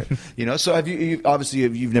around here. So have you obviously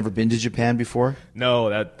you've never been to Japan before? No,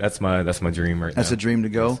 that's my dream right now. That's a dream to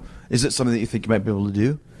go. Is it something that you think you might be able to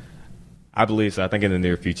do? I believe so. I think in the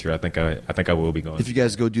near future, I think I will be going. If you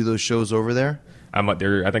guys go do those shows over there, I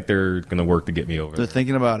think they're going to work to get me over. They're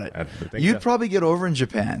thinking about it. You'd probably get over in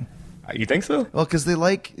Japan. You think so? Well, because they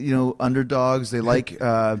like underdogs. They like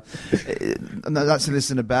I'm not saying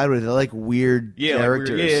this in a bad way. They like weird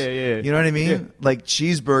characters. Yeah. You know what I mean? Yeah. Like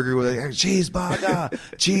Cheeseburger with cheeseburger,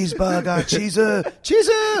 cheese.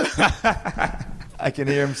 I can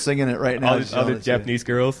hear him singing it right now. All the Japanese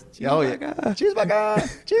girls. Oh yeah,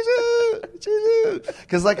 cheeseburger, cheese.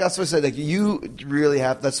 Because that's what I said. You really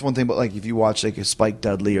have. That's one thing. But if you watch a Spike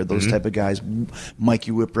Dudley or those type of guys,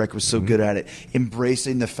 Mikey Whipwreck was so good at it,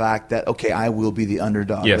 embracing the fact that I will be the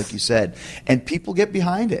underdog, like you said, and people get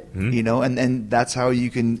behind it. And that's how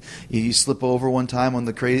you slip over one time on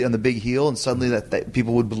the big heel, and suddenly that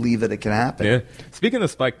people would believe that it can happen. Yeah. Speaking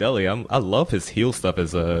of Spike Dudley, I love his heel stuff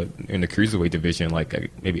as in the cruiserweight division.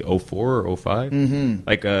 Maybe 04 or 05. When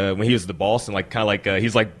he was the boss and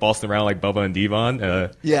he's bossing around like Bubba and Devon.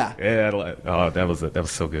 That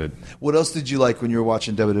was so good. What else did you like when you were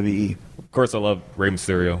watching WWE? Of course, I love Rey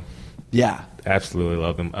Mysterio. Yeah, absolutely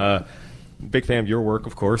love him. Big fan of your work,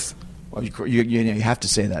 of course. Well, you have to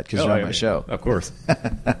say that because you're on my show. Of course.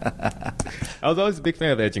 I was always a big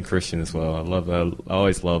fan of Edge and Christian as well. I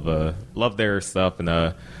always love their stuff,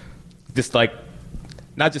 and just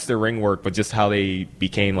not just their ring work, but just how they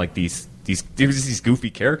became these goofy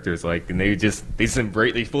characters, and they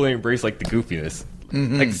fully embrace the goofiness.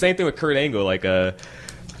 The same thing with Kurt Angle,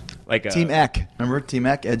 Team Eck. Remember Team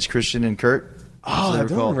Eck, Edge, Christian, and Kurt? Oh, I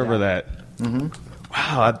don't remember that. Wow,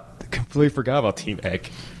 I completely forgot about Team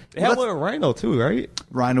Eck. They had one with Rhino too, right?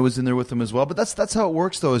 Rhino was in there with them as well. But that's how it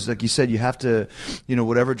works, though. Is like you said, you have to,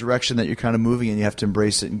 whatever direction that you're kind of moving in, you have to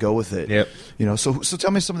embrace it and go with it. Yep. So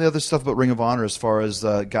tell me some of the other stuff about Ring of Honor as far as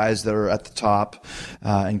guys that are at the top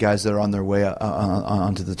and guys that are on their way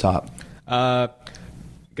onto the top. Guys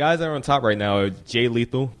that are on top right now are Jay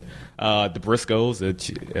Lethal, the Briscoes.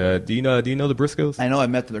 Do you know the Briscoes? I know. I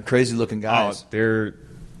met them. They're crazy looking guys. Oh,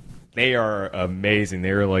 they are amazing.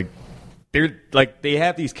 They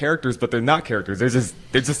have these characters, but they're not characters. They're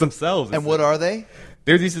just themselves. And what are they?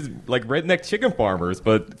 They're these redneck chicken farmers,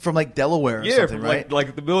 but from Delaware or something, from right?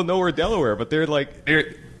 like the middle of nowhere, Delaware. But they're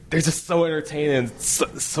just so entertaining and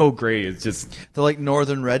so great. It's just they're like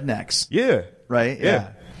northern rednecks. Yeah. Right.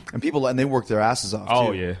 Yeah. And they work their asses off.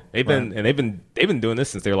 Oh too. Yeah, they've been doing this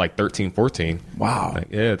since they were 13, 14. Wow.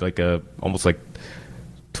 Almost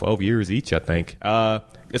 12 years each, I think.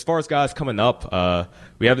 As far as guys coming up,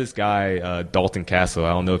 we have this guy, Dalton Castle. I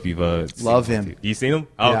don't know if you've Love him. You seen him?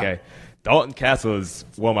 Oh, Yeah. okay. Dalton Castle is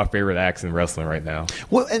one of my favorite acts in wrestling right now.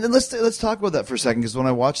 Well, and then let's talk about that for a second, because when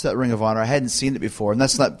I watched that Ring of Honor, I hadn't seen it before, and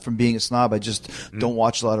that's not from being a snob. I just don't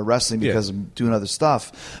watch a lot of wrestling because I'm doing other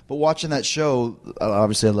stuff. But watching that show,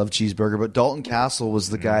 obviously I love Cheeseburger, but Dalton Castle was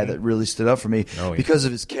the guy that really stood out for me because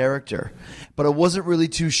of his character. But I wasn't really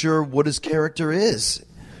too sure what his character is.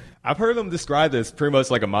 I've heard him described as pretty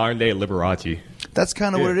much like a modern-day Liberace. That's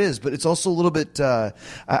kind of what it is, but it's also a little bit. I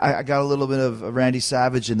got a little bit of Randy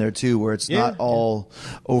Savage in there too, where it's not all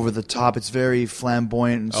over the top. It's very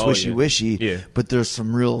flamboyant and swishy-wishy, but there's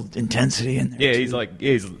some real intensity in there. Yeah,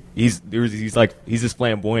 too. he's this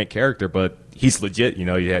flamboyant character, but he's legit. You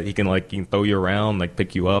know, he can throw you around, like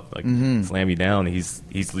pick you up, like slam you down. He's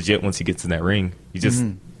legit once he gets in that ring. He's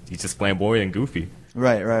just flamboyant and goofy.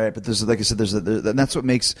 Right. But there's, like I said, and that's what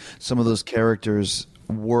makes some of those characters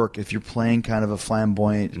work. If you're playing kind of a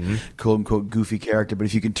flamboyant, quote unquote, goofy character, but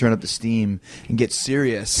if you can turn up the steam and get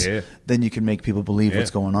serious, then you can make people believe what's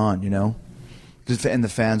going on. You know, and the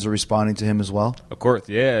fans are responding to him as well. Of course,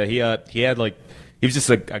 yeah. He had like. He was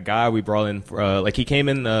just a guy we brought in. Like he came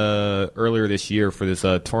in earlier this year for this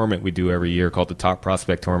tournament we do every year called the Top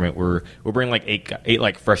Prospect Tournament. Where we'll bring like eight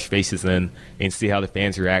like fresh faces in and see how the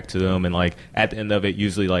fans react to them. And like at the end of it,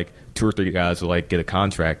 usually like 2 or 3 guys will like get a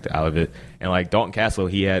contract out of it. And like Dalton Castle,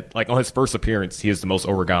 he had like on his first appearance, he was the most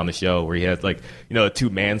over guy on the show. Where he had like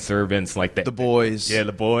 2 manservants, like the boys,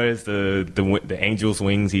 the boys, the Angel's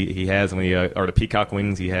wings he has when or the peacock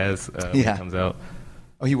wings he has when he comes out.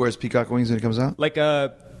 Oh, he wears peacock wings when he comes out? Like,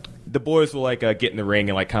 the boys will, like, get in the ring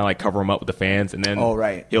and, like, kind of, like, cover him up with the fans. And then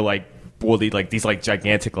he'll, like, these, like,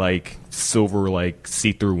 gigantic, like, silver, like,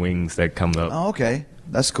 see-through wings that come up. Oh, okay.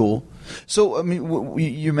 That's cool. So, I mean,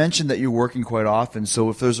 you mentioned that you're working quite often.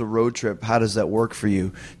 So if there's a road trip, how does that work for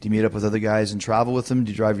you? Do you meet up with other guys and travel with them?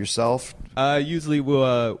 Do you drive yourself? Usually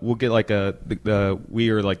we'll get, like, we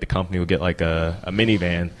or, like, the company will get, like, a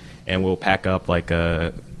minivan. And we'll pack up,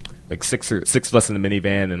 like six of us in the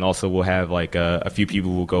minivan, and also we'll have like a few people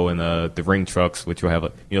who will go in the ring trucks, which will have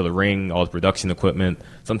the ring, all the production equipment.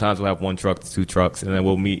 Sometimes we'll have 1 truck, 2 trucks, and then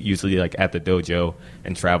we'll meet usually like at the dojo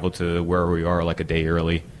and travel to where we are like a day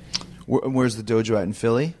early. Where's the dojo at in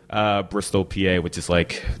Philly? Bristol, PA, which is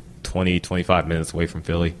like 20-25 minutes away from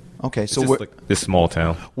Philly. Okay, so like this small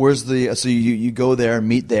town. Where's the so you go there and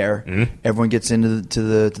meet there? Everyone gets into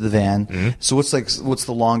the van. So what's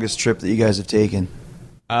the longest trip that you guys have taken?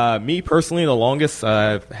 Me personally, the longest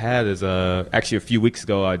I've had is actually a few weeks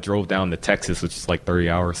ago. I drove down to Texas, which is like 30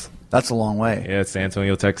 hours. That's a long way. Yeah, it's San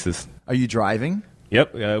Antonio, Texas. Are you driving?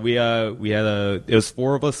 Yep. We had it was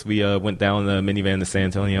 4 of us. We went down in the minivan to San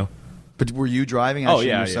Antonio. But were you driving? Oh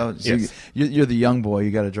yeah. So yes. You're the young boy.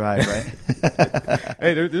 You got to drive, right?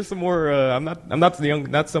 Hey, there's some more. I'm not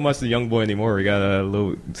so much the young boy anymore. We got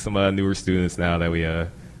some newer students now that we or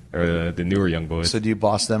the newer young boys. So do you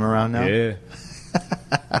boss them around now? Yeah.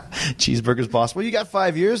 Cheeseburger's boss. Well, you got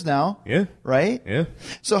 5 years now. Yeah. Right? Yeah.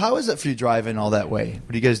 So how is it for you driving all that way?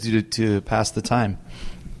 What do you guys do to pass the time?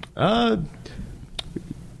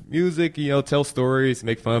 Music, tell stories,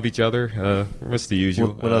 make fun of each other. What's the usual?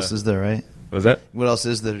 What else is there, right? What's that? What else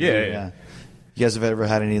is there? Yeah. You guys have ever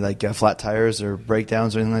had any like flat tires or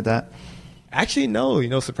breakdowns or anything like that? Actually,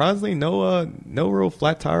 no. Surprisingly, no real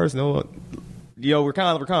flat tires. No. We're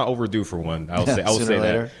kind of overdue for one. I will say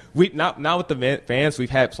that. We not with the fans. We've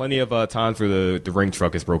had plenty of times where the ring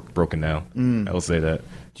truck is broken down. I will say that.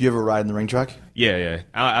 Do you ever ride in the ring truck? Yeah.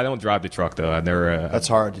 I don't drive the truck though. I never. That's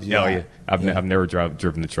hard to do. Yeah. I've never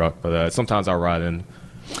driven the truck, but sometimes I'll ride in.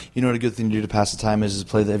 You know what a good thing to do to pass the time is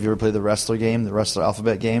play. Have you ever played the wrestler game, the wrestler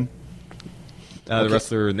alphabet game? The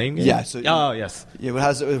wrestler name game. Yeah. So yes. Yeah.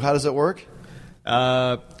 How does it work?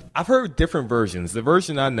 I've heard different versions. The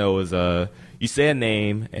version I know is you say a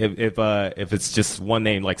name. If it's just one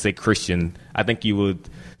name, like say Christian, I think you would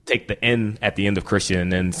take the N at the end of Christian,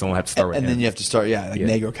 and then someone have to start with and N. then you have to start,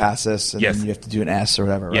 Negro Casas, and then you have to do an S or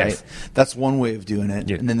whatever, right? Yes. That's one way of doing it.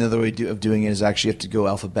 Yeah. And then the other way of doing it is actually you have to go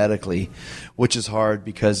alphabetically, which is hard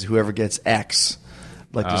because whoever gets X,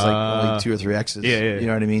 like there's like only 2 or 3 X's. Yeah. You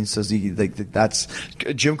know what I mean? So that's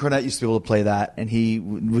Jim Cornette used to be able to play that, and he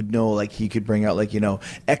would know, like he could bring out like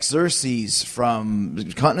Xerxes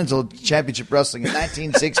from Continental Championship Wrestling in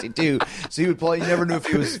 1962. So he would play. You never knew if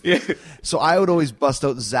he was. Yeah. So I would always bust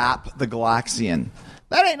out Zap the Galaxian.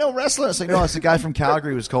 That ain't no wrestler. It's like, no, it's a guy from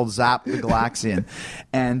Calgary who was called Zap the Galaxian.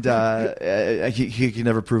 And he could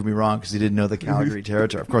never prove me wrong because he didn't know the Calgary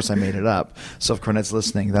territory. Of course, I made it up. So if Cornette's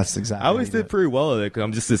listening, that's exactly I always did pretty well at it because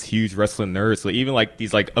I'm just this huge wrestling nerd. So even like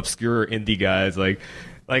these like obscure indie guys, like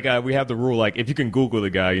like we have the rule, like if you can Google the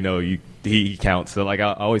guy, he counts. So like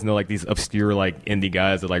I always know like these obscure like indie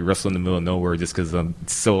guys that like wrestle in the middle of nowhere just because I'm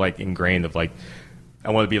so like ingrained of like I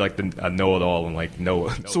want to be like a know-it-all and like know.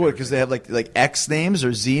 So what? Because they have like X names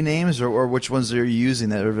or Z names, or which ones are you using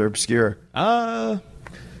that are obscure?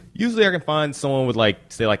 Usually I can find someone with like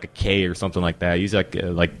say like a K or something like that. Usually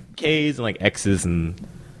like K's and like X's and.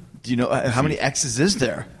 Do you know how many X's is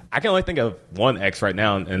there? I can only think of one X right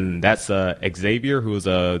now, and that's Xavier, who was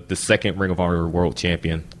the second Ring of Honor World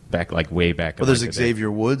Champion back like way back. Well, there's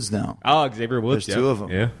Xavier Woods now. Oh, Xavier Woods. There's two of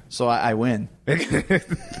them. Yeah. So I win.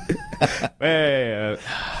 Hey,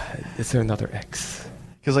 is there another X?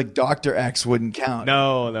 Because like Dr. X wouldn't count.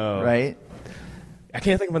 No. Right? I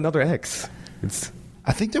can't think of another X.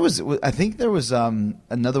 I think there was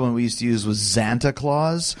another one we used to use was Santa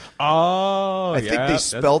Claus. Oh, I think they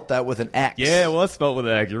spelt that with an X. Yeah, well, it's spelled with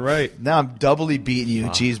an X. You're right. Now I'm doubly beating you,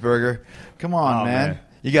 Cheeseburger. Come on, man.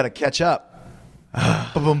 You got to catch up.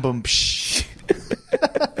 Boom, boom, psh.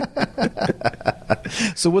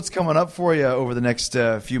 So what's coming up for you over the next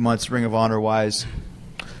few months, Ring of Honor wise?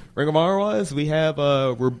 Ring of Honor wise, we have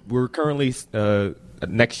we're currently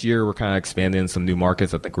next year we're kind of expanding some new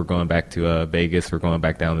markets. I think we're going back to Vegas. We're going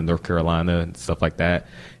back down to North Carolina and stuff like that.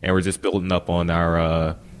 And we're just building up on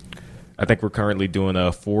our. I think we're currently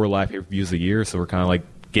doing 4 live pay-per-views a year. So we're kind of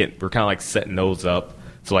like setting those up.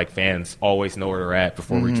 So like fans always know where they're at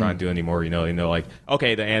before we try and do any more. Like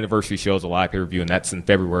okay, the anniversary show is a live pay-per-view and that's in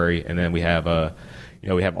February, and then we have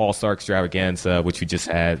we have All Star Extravaganza, which we just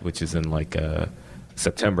had, which is in like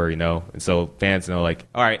September. And so fans know like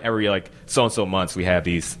all right, every like so and so months we have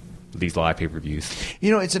these live pay-per-views.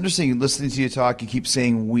 It's interesting listening to you talk. You keep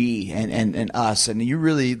saying we and us, and you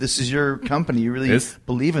really this is your company. You really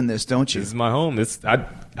believe in this, don't you? This is my home.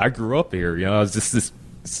 I grew up here. I was just this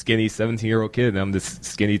skinny 17-year-old kid, and I'm this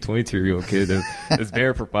skinny 22-year-old kid that's been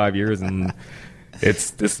here for 5 years, and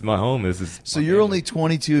this is my home. So you're only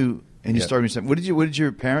 22 and you started something. What did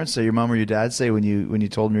your parents say, your mom or your dad say when you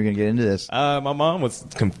told them you were going to get into this? My mom was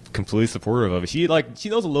completely supportive of it. She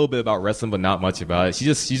knows a little bit about wrestling but not much about it. She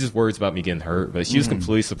just worries about me getting hurt, but she was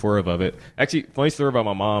completely supportive of it. Actually, funny story about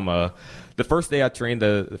my mom, the first day I trained,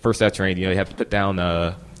 you have to put down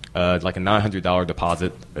like a $900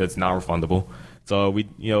 deposit. It's non-refundable. So we,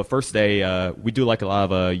 first day, we do like a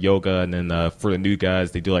lot of yoga, and then for the new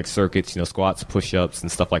guys, they do like circuits, squats, push-ups,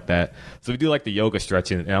 and stuff like that. So we do like the yoga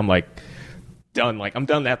stretching, and I'm like done. Like I'm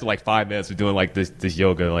done after like 5 minutes of doing like this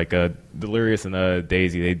yoga. Like Delirious and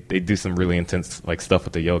Daisy, they do some really intense like stuff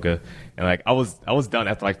with the yoga, and like I was done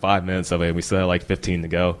after like 5 minutes of it. And we still had like 15 to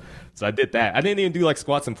go. So I did that. I didn't even do like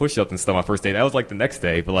squats and push-ups and stuff my first day. That was like the next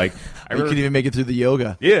day. But like you couldn't even make it through the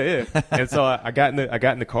yoga. Yeah. And so I got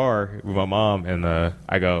in the car with my mom, and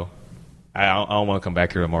I go, I don't want to come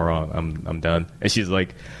back here tomorrow. I'm done. And she's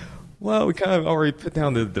like, well, we kind of already put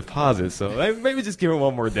down the deposit, so maybe just give it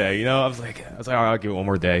one more day. I was like, all right, I'll give it one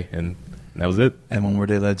more day, and that was it. And one more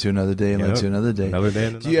day led to another day and led to another day. Another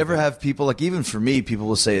day. Do you ever have people, like even for me, people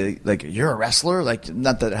will say, like, you're a wrestler? Like,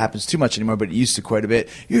 not that it happens too much anymore, but it used to quite a bit.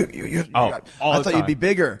 I thought you'd be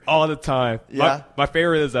bigger. All the time. Yeah. My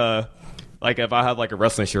favorite is, like, if I have, like, a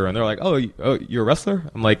wrestling shirt, and they're like, oh, you're a wrestler?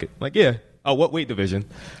 I'm like, yeah. Oh, what weight division?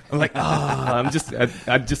 I'm like, I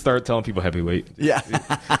just started telling people heavyweight. Yeah.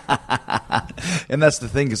 And that's the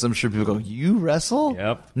thing, because I'm sure people go, you wrestle?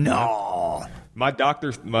 Yep. No. My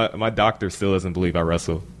doctor still doesn't believe I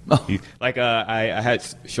wrestle. Oh. I had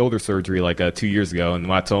shoulder surgery like 2 years ago, and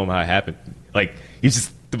when I told him how it happened, like he's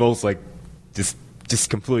just the most like just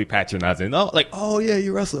completely patronizing. Oh yeah,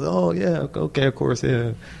 you wrestle. Oh yeah, okay, of course,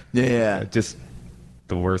 yeah. Yeah. Just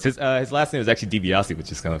the worst. His last name is actually DiBiase,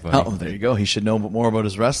 which is kind of funny. Oh, there you go. He should know more about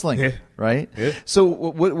his wrestling, right? Yeah. So,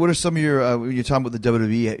 what are some of your? You're talking about the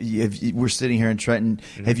WWE. We're sitting here in Trenton.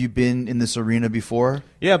 Mm-hmm. Have you been in this arena before?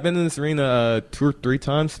 Yeah, I've been in this arena 2 or 3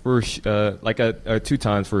 times for 2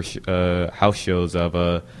 times for house shows.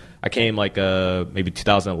 I came like maybe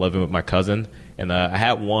 2011 with my cousin, and I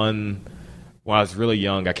had one when I was really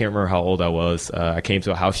young. I can't remember how old I was. I came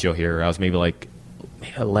to a house show here. I was maybe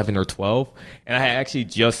 11 or 12, and I had actually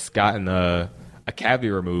just gotten a cavity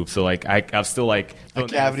removed. So like I was still like a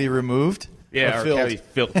cavity removed. Yeah, or cavity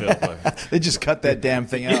filled. They just cut that damn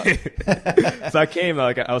thing out. So I came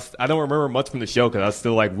I don't remember much from the show because I was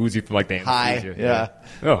still like woozy from like the anesthesia. Hi, yeah.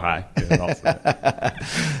 Oh, hi. Yeah,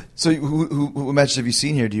 so who matches have you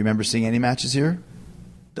seen here? Do you remember seeing any matches here?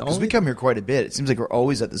 Because we come here quite a bit. It seems like we're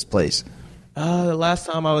always at this place. The last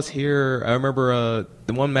time I was here, I remember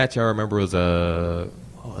the one match I remember was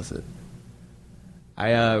what was it?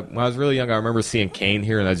 When I was really young, I remember seeing Kane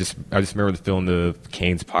here, and I just remember the film the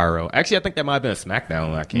Kane's Pyro. Actually, I think that might have been a SmackDown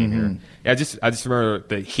when I came here. Yeah, I just remember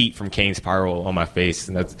the heat from Kane's Pyro on my face,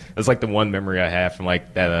 and that's like the one memory I have from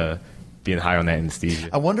like that being high on that anesthesia.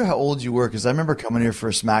 I wonder how old you were, because I remember coming here for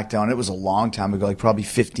a SmackDown. It was a long time ago, like probably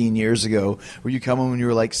 15 years ago. Were you coming when you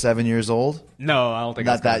were like 7 years old? No, I don't think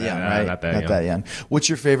Not that young, right? Not that young. What's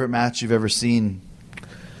your favorite match you've ever seen?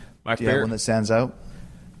 My Do you have one that stands out?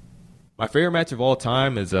 My favorite match of all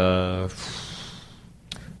time is Hiroshi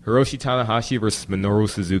Tanahashi versus Minoru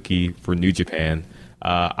Suzuki for New Japan.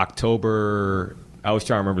 October. I always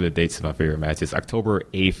try to remember the dates of my favorite matches. October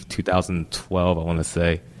 8th, 2012. I want to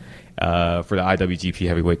say for the IWGP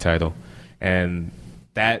Heavyweight Title, and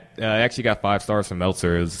that actually got 5 stars from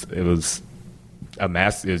Meltzer. It was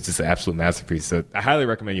just an absolute masterpiece. So I highly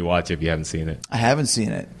recommend you watch it if you haven't seen it. I haven't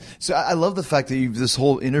seen it. So I love the fact that this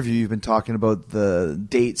whole interview you've been talking about the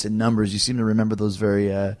dates and numbers. You seem to remember those very,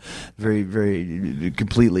 very, very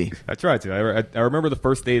completely. I tried to. I remember the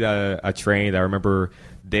first date I trained. I remember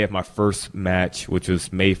the day of my first match, which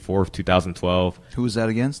was May 4th, 2012. Who was that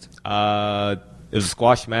against? It was a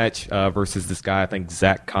squash match versus this guy, I think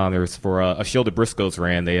Zach Connors, for a show the Briscoes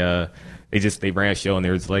ran. They ran a show, and they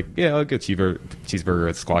were just like, yeah, I'll get cheeseburger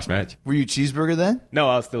at the squash match. Were you Cheeseburger then? No,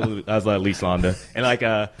 I was like Lee Slonda. And like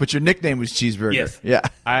but your nickname was Cheeseburger. Yes. Yeah.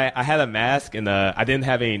 I had a mask, and I didn't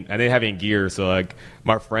have any gear, so like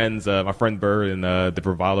my friend Bird and the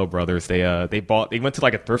Bravado brothers, they went to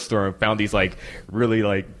like a thrift store and found these like really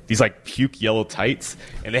like these like puke yellow tights,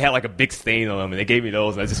 and they had like a big stain on them, and they gave me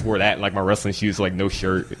those, and I just wore that and like my wrestling shoes, like no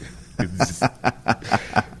shirt.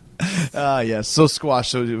 Yes. So squash.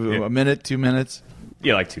 So a minute, 2 minutes?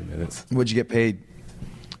 Yeah, like 2 minutes. What'd you get paid?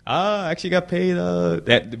 I actually got paid.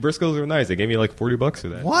 The Briscoes were nice. They gave me like $40 for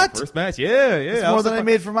that. What? First match? Yeah. That's more than I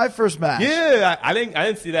made for my first match. Yeah, I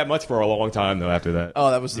didn't see that much for a long time though. After that.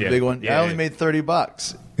 Oh, that was the big one. Yeah, I only made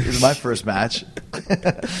 $30. It was my first match.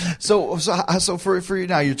 So for you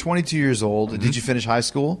now, you're 22 years old. Mm-hmm. Did you finish high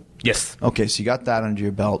school? Yes. Okay, so you got that under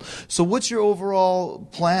your belt. So what's your overall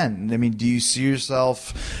plan? I mean, do you see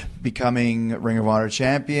yourself becoming Ring of Honor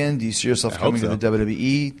champion? Do you see yourself coming to the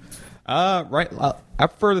WWE? Right. I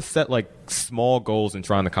prefer to set like small goals and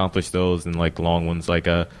try and accomplish those, and like long ones. Like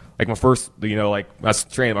my first, like I was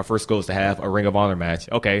training. My first goal is to have a Ring of Honor match.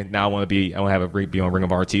 Okay, now I want to be on Ring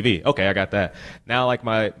of Honor TV. Okay, I got that. Now, like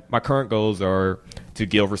my current goals are to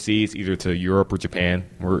get overseas, either to Europe or Japan.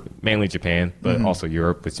 We're mainly Japan, but also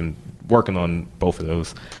Europe, which I'm working on both of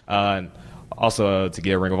those. And also to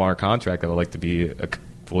get a Ring of Honor contract. I would like to be a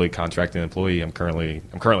fully contracted employee. I'm currently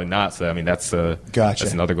not. So I mean, that's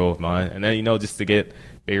that's another goal of mine. And then just to get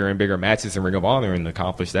bigger and bigger matches in Ring of Honor and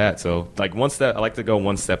accomplish that. So like one step, I like to go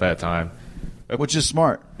one step at a time. Which is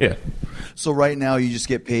smart. Yeah. So right now you just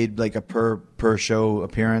get paid like a per show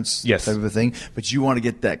appearance type of a thing, but you want to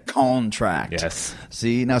get that contract. Yes.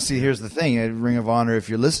 See, here's the thing. At Ring of Honor, if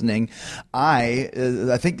you're listening, I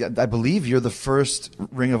believe you're the first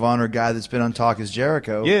Ring of Honor guy that's been on Talk is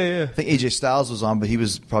Jericho. Yeah. I think AJ Styles was on, but he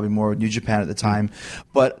was probably more New Japan at the time.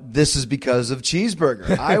 But this is because of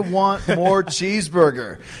Cheeseburger. I want more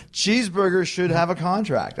Cheeseburger. Cheeseburger should have a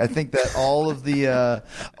contract. I think that all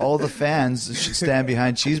the fans should stand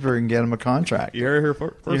behind Cheeseburger and get him a contract. You heard it here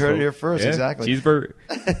first. You heard it here first, exactly. Cheeseburger.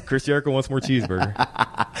 Chris Jericho wants more cheeseburger.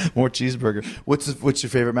 More cheeseburger. What's your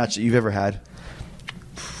favorite match that you've ever had?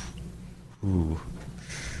 Ooh.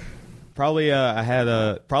 Probably I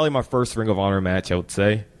had probably my first Ring of Honor match, I would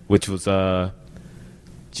say, which was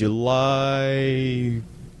July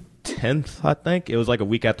 10th, I think. It was like a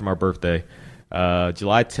week after my birthday.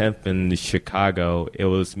 July 10th in Chicago. It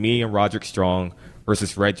was me and Roderick Strong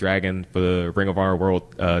versus Red Dragon for the Ring of Honor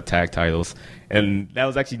World Tag Titles, and that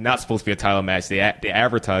was actually not supposed to be a title match. They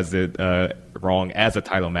advertised it wrong as a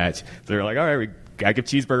title match. So they're like, all right, we gotta give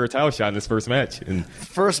Cheeseburger a title shot in this first match. And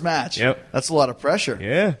first match, yep, that's a lot of pressure.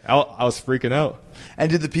 Yeah, I was freaking out.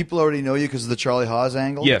 And did the people already know you because of the Charlie Haas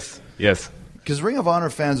angle? Yes. Because Ring of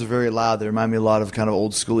Honor fans are very loud. They remind me a lot of kind of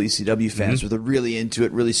old school ECW fans, where they're really into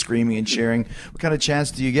it, really screaming and cheering. What kind of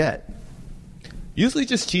chance do you get? Usually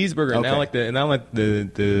just Cheeseburger. Okay. Now like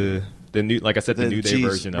the new, like I said, the New Day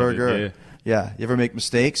version of it. Yeah. You ever make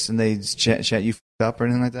mistakes and they chant you up or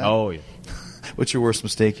anything like that? Oh yeah. What's your worst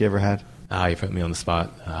mistake you ever had? You put me on the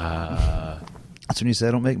spot. That's when you say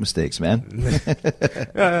I don't make mistakes, man.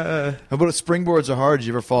 How about springboards are hard? Did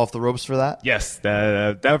you ever fall off the ropes for that? Yes.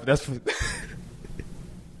 That's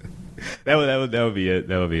that would be it.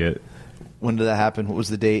 That would be it. When did that happen? What was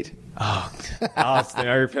the date? Oh,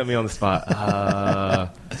 now you're putting me on the spot.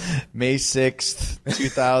 May 6th,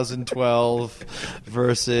 2012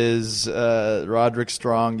 versus Roderick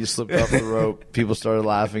Strong. You slipped off the rope. People started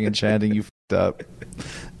laughing and chanting, "You f***ed up."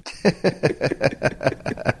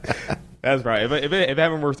 That's right. If it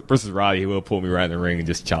happened versus Roddy, he will pull me right in the ring and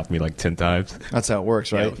just chop me like 10 times. That's how it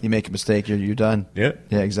works, right? Yeah. You make a mistake, you're done. Yeah.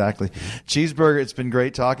 Yeah, exactly. Cheeseburger, it's been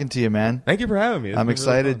great talking to you, man. Thank you for having me. I'm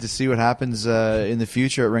excited to see what happens in the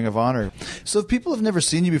future at Ring of Honor. So, if people have never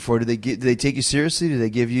seen you before, do they take you seriously? Do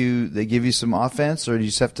they give you some offense, or do you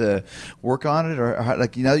just have to work on it? Or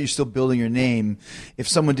like, now that you're still building your name, if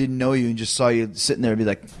someone didn't know you and just saw you sitting there, it'd be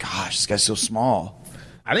like, "Gosh, this guy's so small."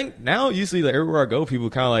 I think now usually like, everywhere I go, people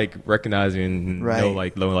kind of like recognize me and Right.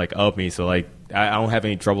 know like of me. So like I don't have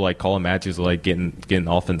any trouble like calling matches or like getting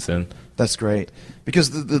offense in. That's great,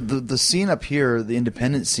 because the scene up here, the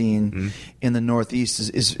independent scene in the Northeast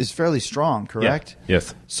is fairly strong, correct? Yeah.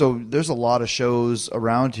 Yes. So there's a lot of shows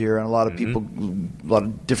around here, and a lot of people, a lot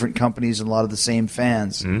of different companies, and a lot of the same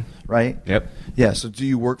fans, right? Yep. Yeah. So do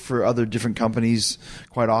you work for other different companies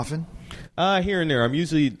quite often? Here and there. I'm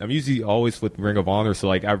usually always with Ring of Honor, so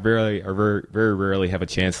like I very rarely have a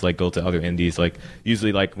chance to like go to other indies. Like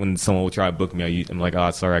usually, like when someone will try to book me, I'm like, "Oh,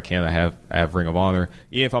 sorry, I can't. I have Ring of Honor."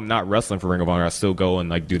 Even if I'm not wrestling for Ring of Honor, I still go and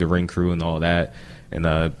like do the ring crew and all that. And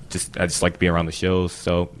I just like to be around the shows.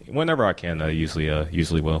 So whenever I can, I usually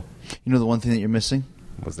will. You know the one thing that you're missing?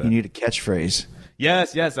 What's that? You need a catchphrase.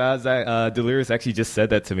 Yes. Delirious actually just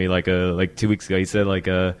said that to me like 2 weeks ago. He said like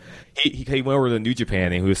he went over to New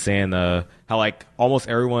Japan and he was saying how like almost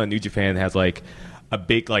everyone in New Japan has like a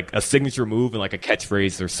big like a signature move and like a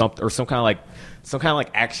catchphrase or some kind of like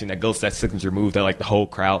action that goes to that signature move that like the whole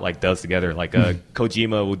crowd like does together. Like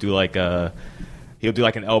Kojima will do like he'll do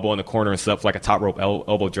like an elbow in the corner and stuff, like a top rope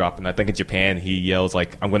elbow drop. And I think in Japan he yells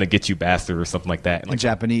like, "I'm going to get you, bastard," or something like that. And, like, In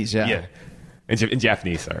Japanese, yeah. Yeah. In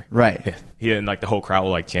Japanese, sorry. Right. Yeah. He and like the whole crowd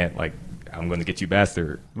will like chant like, "I'm going to get you,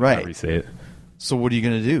 bastard." Right. However you say it. So what are you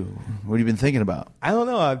going to do? What have you been thinking about? I don't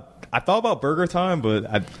know. I thought about Burger Time,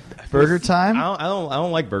 but Burger Time? I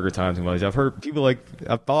don't like Burger Time too much. I've heard people like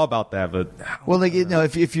I've thought about that, but Well, like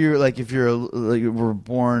if you're were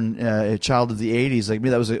born a child of the '80s, like me,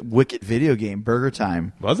 that was a wicked video game, Burger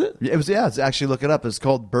Time. was it? It was, yeah. It's actually, look it up. It's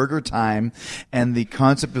called Burger Time, and the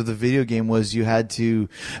concept of the video game was you had to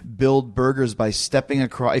build burgers by stepping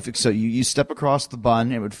across. So you step across the bun,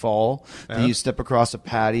 and it would fall. Then you step across a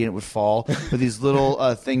patty, and it would fall. But these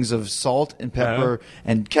little things of salt and pepper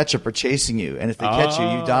and ketchup are chasing you, and if they catch you,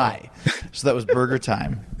 you die. So that was Burger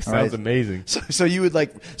Time. All Sounds right? amazing. So you would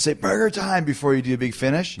like say Burger Time before you do a big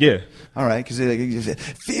finish. Yeah. All right, because like,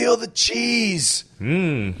 feel the cheese.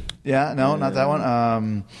 Yeah, no, not that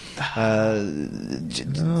one.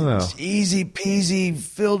 know. Easy peasy,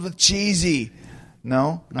 filled with cheesy.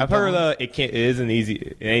 No, not I've that heard one.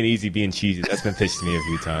 it ain't easy being cheesy. That's been pitched to me a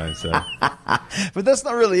few times. So But that's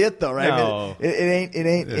not really it, though, right? No. It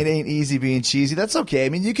ain't easy being cheesy. That's okay. I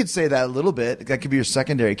mean, you could say that a little bit. That could be your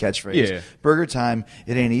secondary catchphrase. Yeah. Burger Time.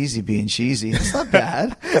 It ain't easy being cheesy. That's not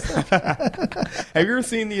bad. have you ever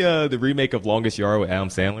seen the remake of Longest Yard with Adam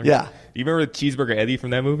Sandler? Yeah. You remember Cheeseburger Eddie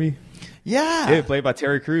from that movie? Yeah. Yeah, played by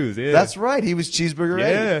Terry Crews. Yeah, That's right. He was Cheeseburger Yeah.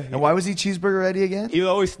 Eddie. And why was he Cheeseburger Eddie again? He would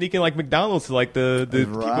always sneak in like McDonald's to like the people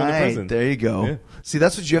in the Right, prison. there you go. Yeah. See,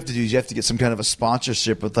 that's what you have to do. Is you have to get some kind of a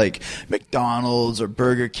sponsorship with like McDonald's or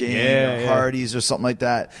Burger King Yeah, or yeah. Hardee's or something like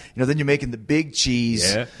that. You know, then you're making the big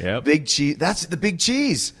cheese. Yeah, yep. Big cheese. That's the big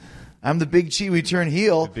cheese. I'm the big cheese. We turn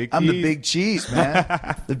heel. The big I'm the cheese. big cheese,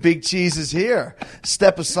 man. The big cheese is here.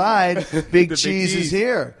 Step aside. Big big cheese is cheese.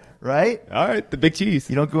 here. Right? All right, the big cheese.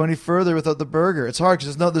 You don't go any further without the burger. It's hard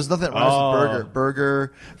because there's nothing that rhymes Oh. with burger.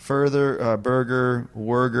 Burger, further, burger,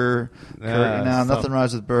 worger. Nothing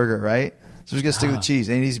rhymes with burger, right? So we're going to stick with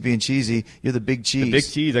cheese. Ain't easy being cheesy. You're the big cheese. The big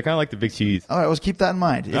cheese. I kind of like the big cheese. All right, let's keep that in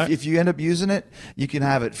mind. All right. If you end up using it, you can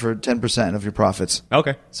have it for 10% of your profits.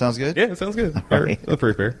 Okay. Sounds good? Yeah, that sounds good. right. That's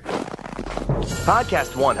pretty fair.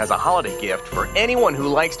 Podcast One has a holiday gift for anyone who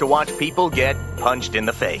likes to watch people get punched in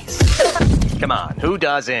the face. Come on, who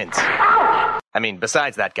doesn't? I mean,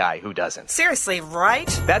 besides that guy, who doesn't? Seriously, right?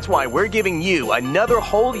 That's why we're giving you another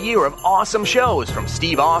whole year of awesome shows from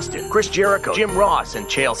Steve Austin, Chris Jericho, Jim Ross, and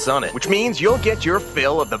Chael Sonnen, which means you'll get your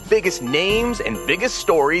fill of the biggest names and biggest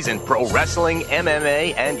stories in pro wrestling,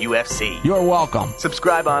 MMA, and UFC. You're welcome.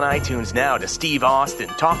 Subscribe on iTunes now to Steve Austin,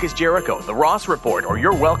 Talk is Jericho, The Ross Report, or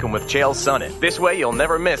You're Welcome with Chael Sonnen. This way you'll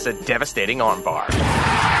never miss a devastating armbar.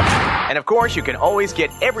 And of course, you can always get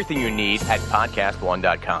everything you need at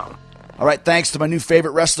PodcastOne.com. All right, thanks to my new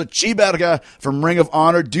favorite wrestler, Chiberga from Ring of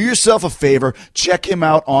Honor. Do yourself a favor. Check him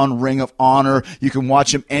out on Ring of Honor. You can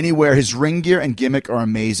watch him anywhere. His ring gear and gimmick are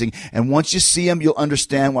amazing. And once you see him, you'll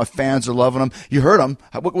understand why fans are loving him. You heard him.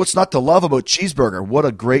 What's not to love about Cheeseburger? What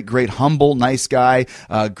a great, humble, nice guy.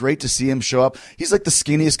 Great to see him show up. He's like the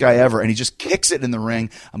skinniest guy ever, and he just kicks it in the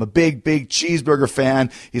ring. I'm a big Cheeseburger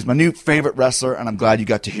fan. He's my new favorite wrestler, and I'm glad you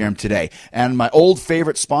got to hear him today. And my old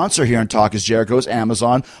favorite sponsor here in Talk is Jericho is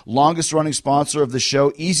Amazon. Longest running sponsor of the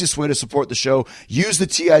show. Easiest way to support the show. Use the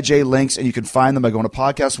TIJ links, and you can find them by going to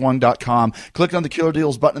podcast1.com. Click on the Killer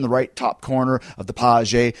Deals button in the right top corner of the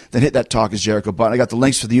page, then hit that Talk is Jericho button. I got the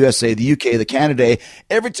links for the USA, the UK, the Canada.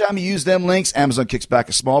 Every time you use them links, Amazon kicks back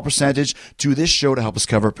a small percentage to this show to help us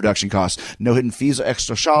cover production costs. No hidden fees or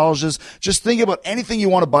extra charges. Just think about anything you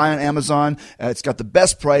want to buy on Amazon. It's got the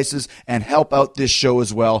best prices, and help out this show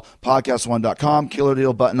as well. Podcast1.com, Killer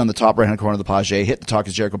Deal button on the top right-hand corner of the page. Hit the Talk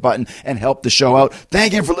is Jericho button and help the show out.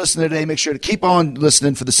 Thank you for listening today. Make sure to keep on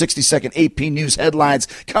listening for the 60-second AP News headlines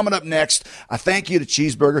coming up next. I thank you to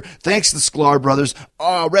Cheeseburger. Thanks to the Sklar brothers.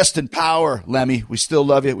 Rest in power, Lemmy. We still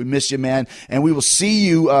love you. We miss you, man. And we will see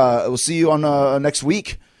you. We'll see you on next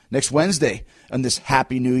week, next Wednesday. On this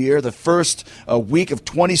Happy New Year, the first week of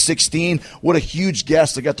 2016. What a huge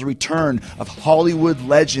guest. I got the return of Hollywood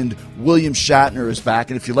legend William Shatner is back.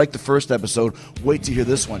 And if you liked the first episode, wait to hear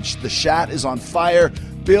this one. The Shat is on fire.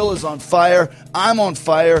 Bill is on fire. I'm on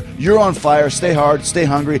fire. You're on fire. Stay hard, stay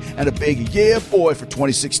hungry, and a big yeah boy for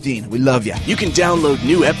 2016. We love you. You can download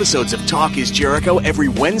new episodes of Talk is Jericho every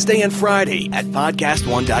Wednesday and Friday at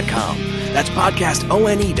podcast1.com. That's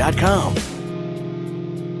podcastone.com.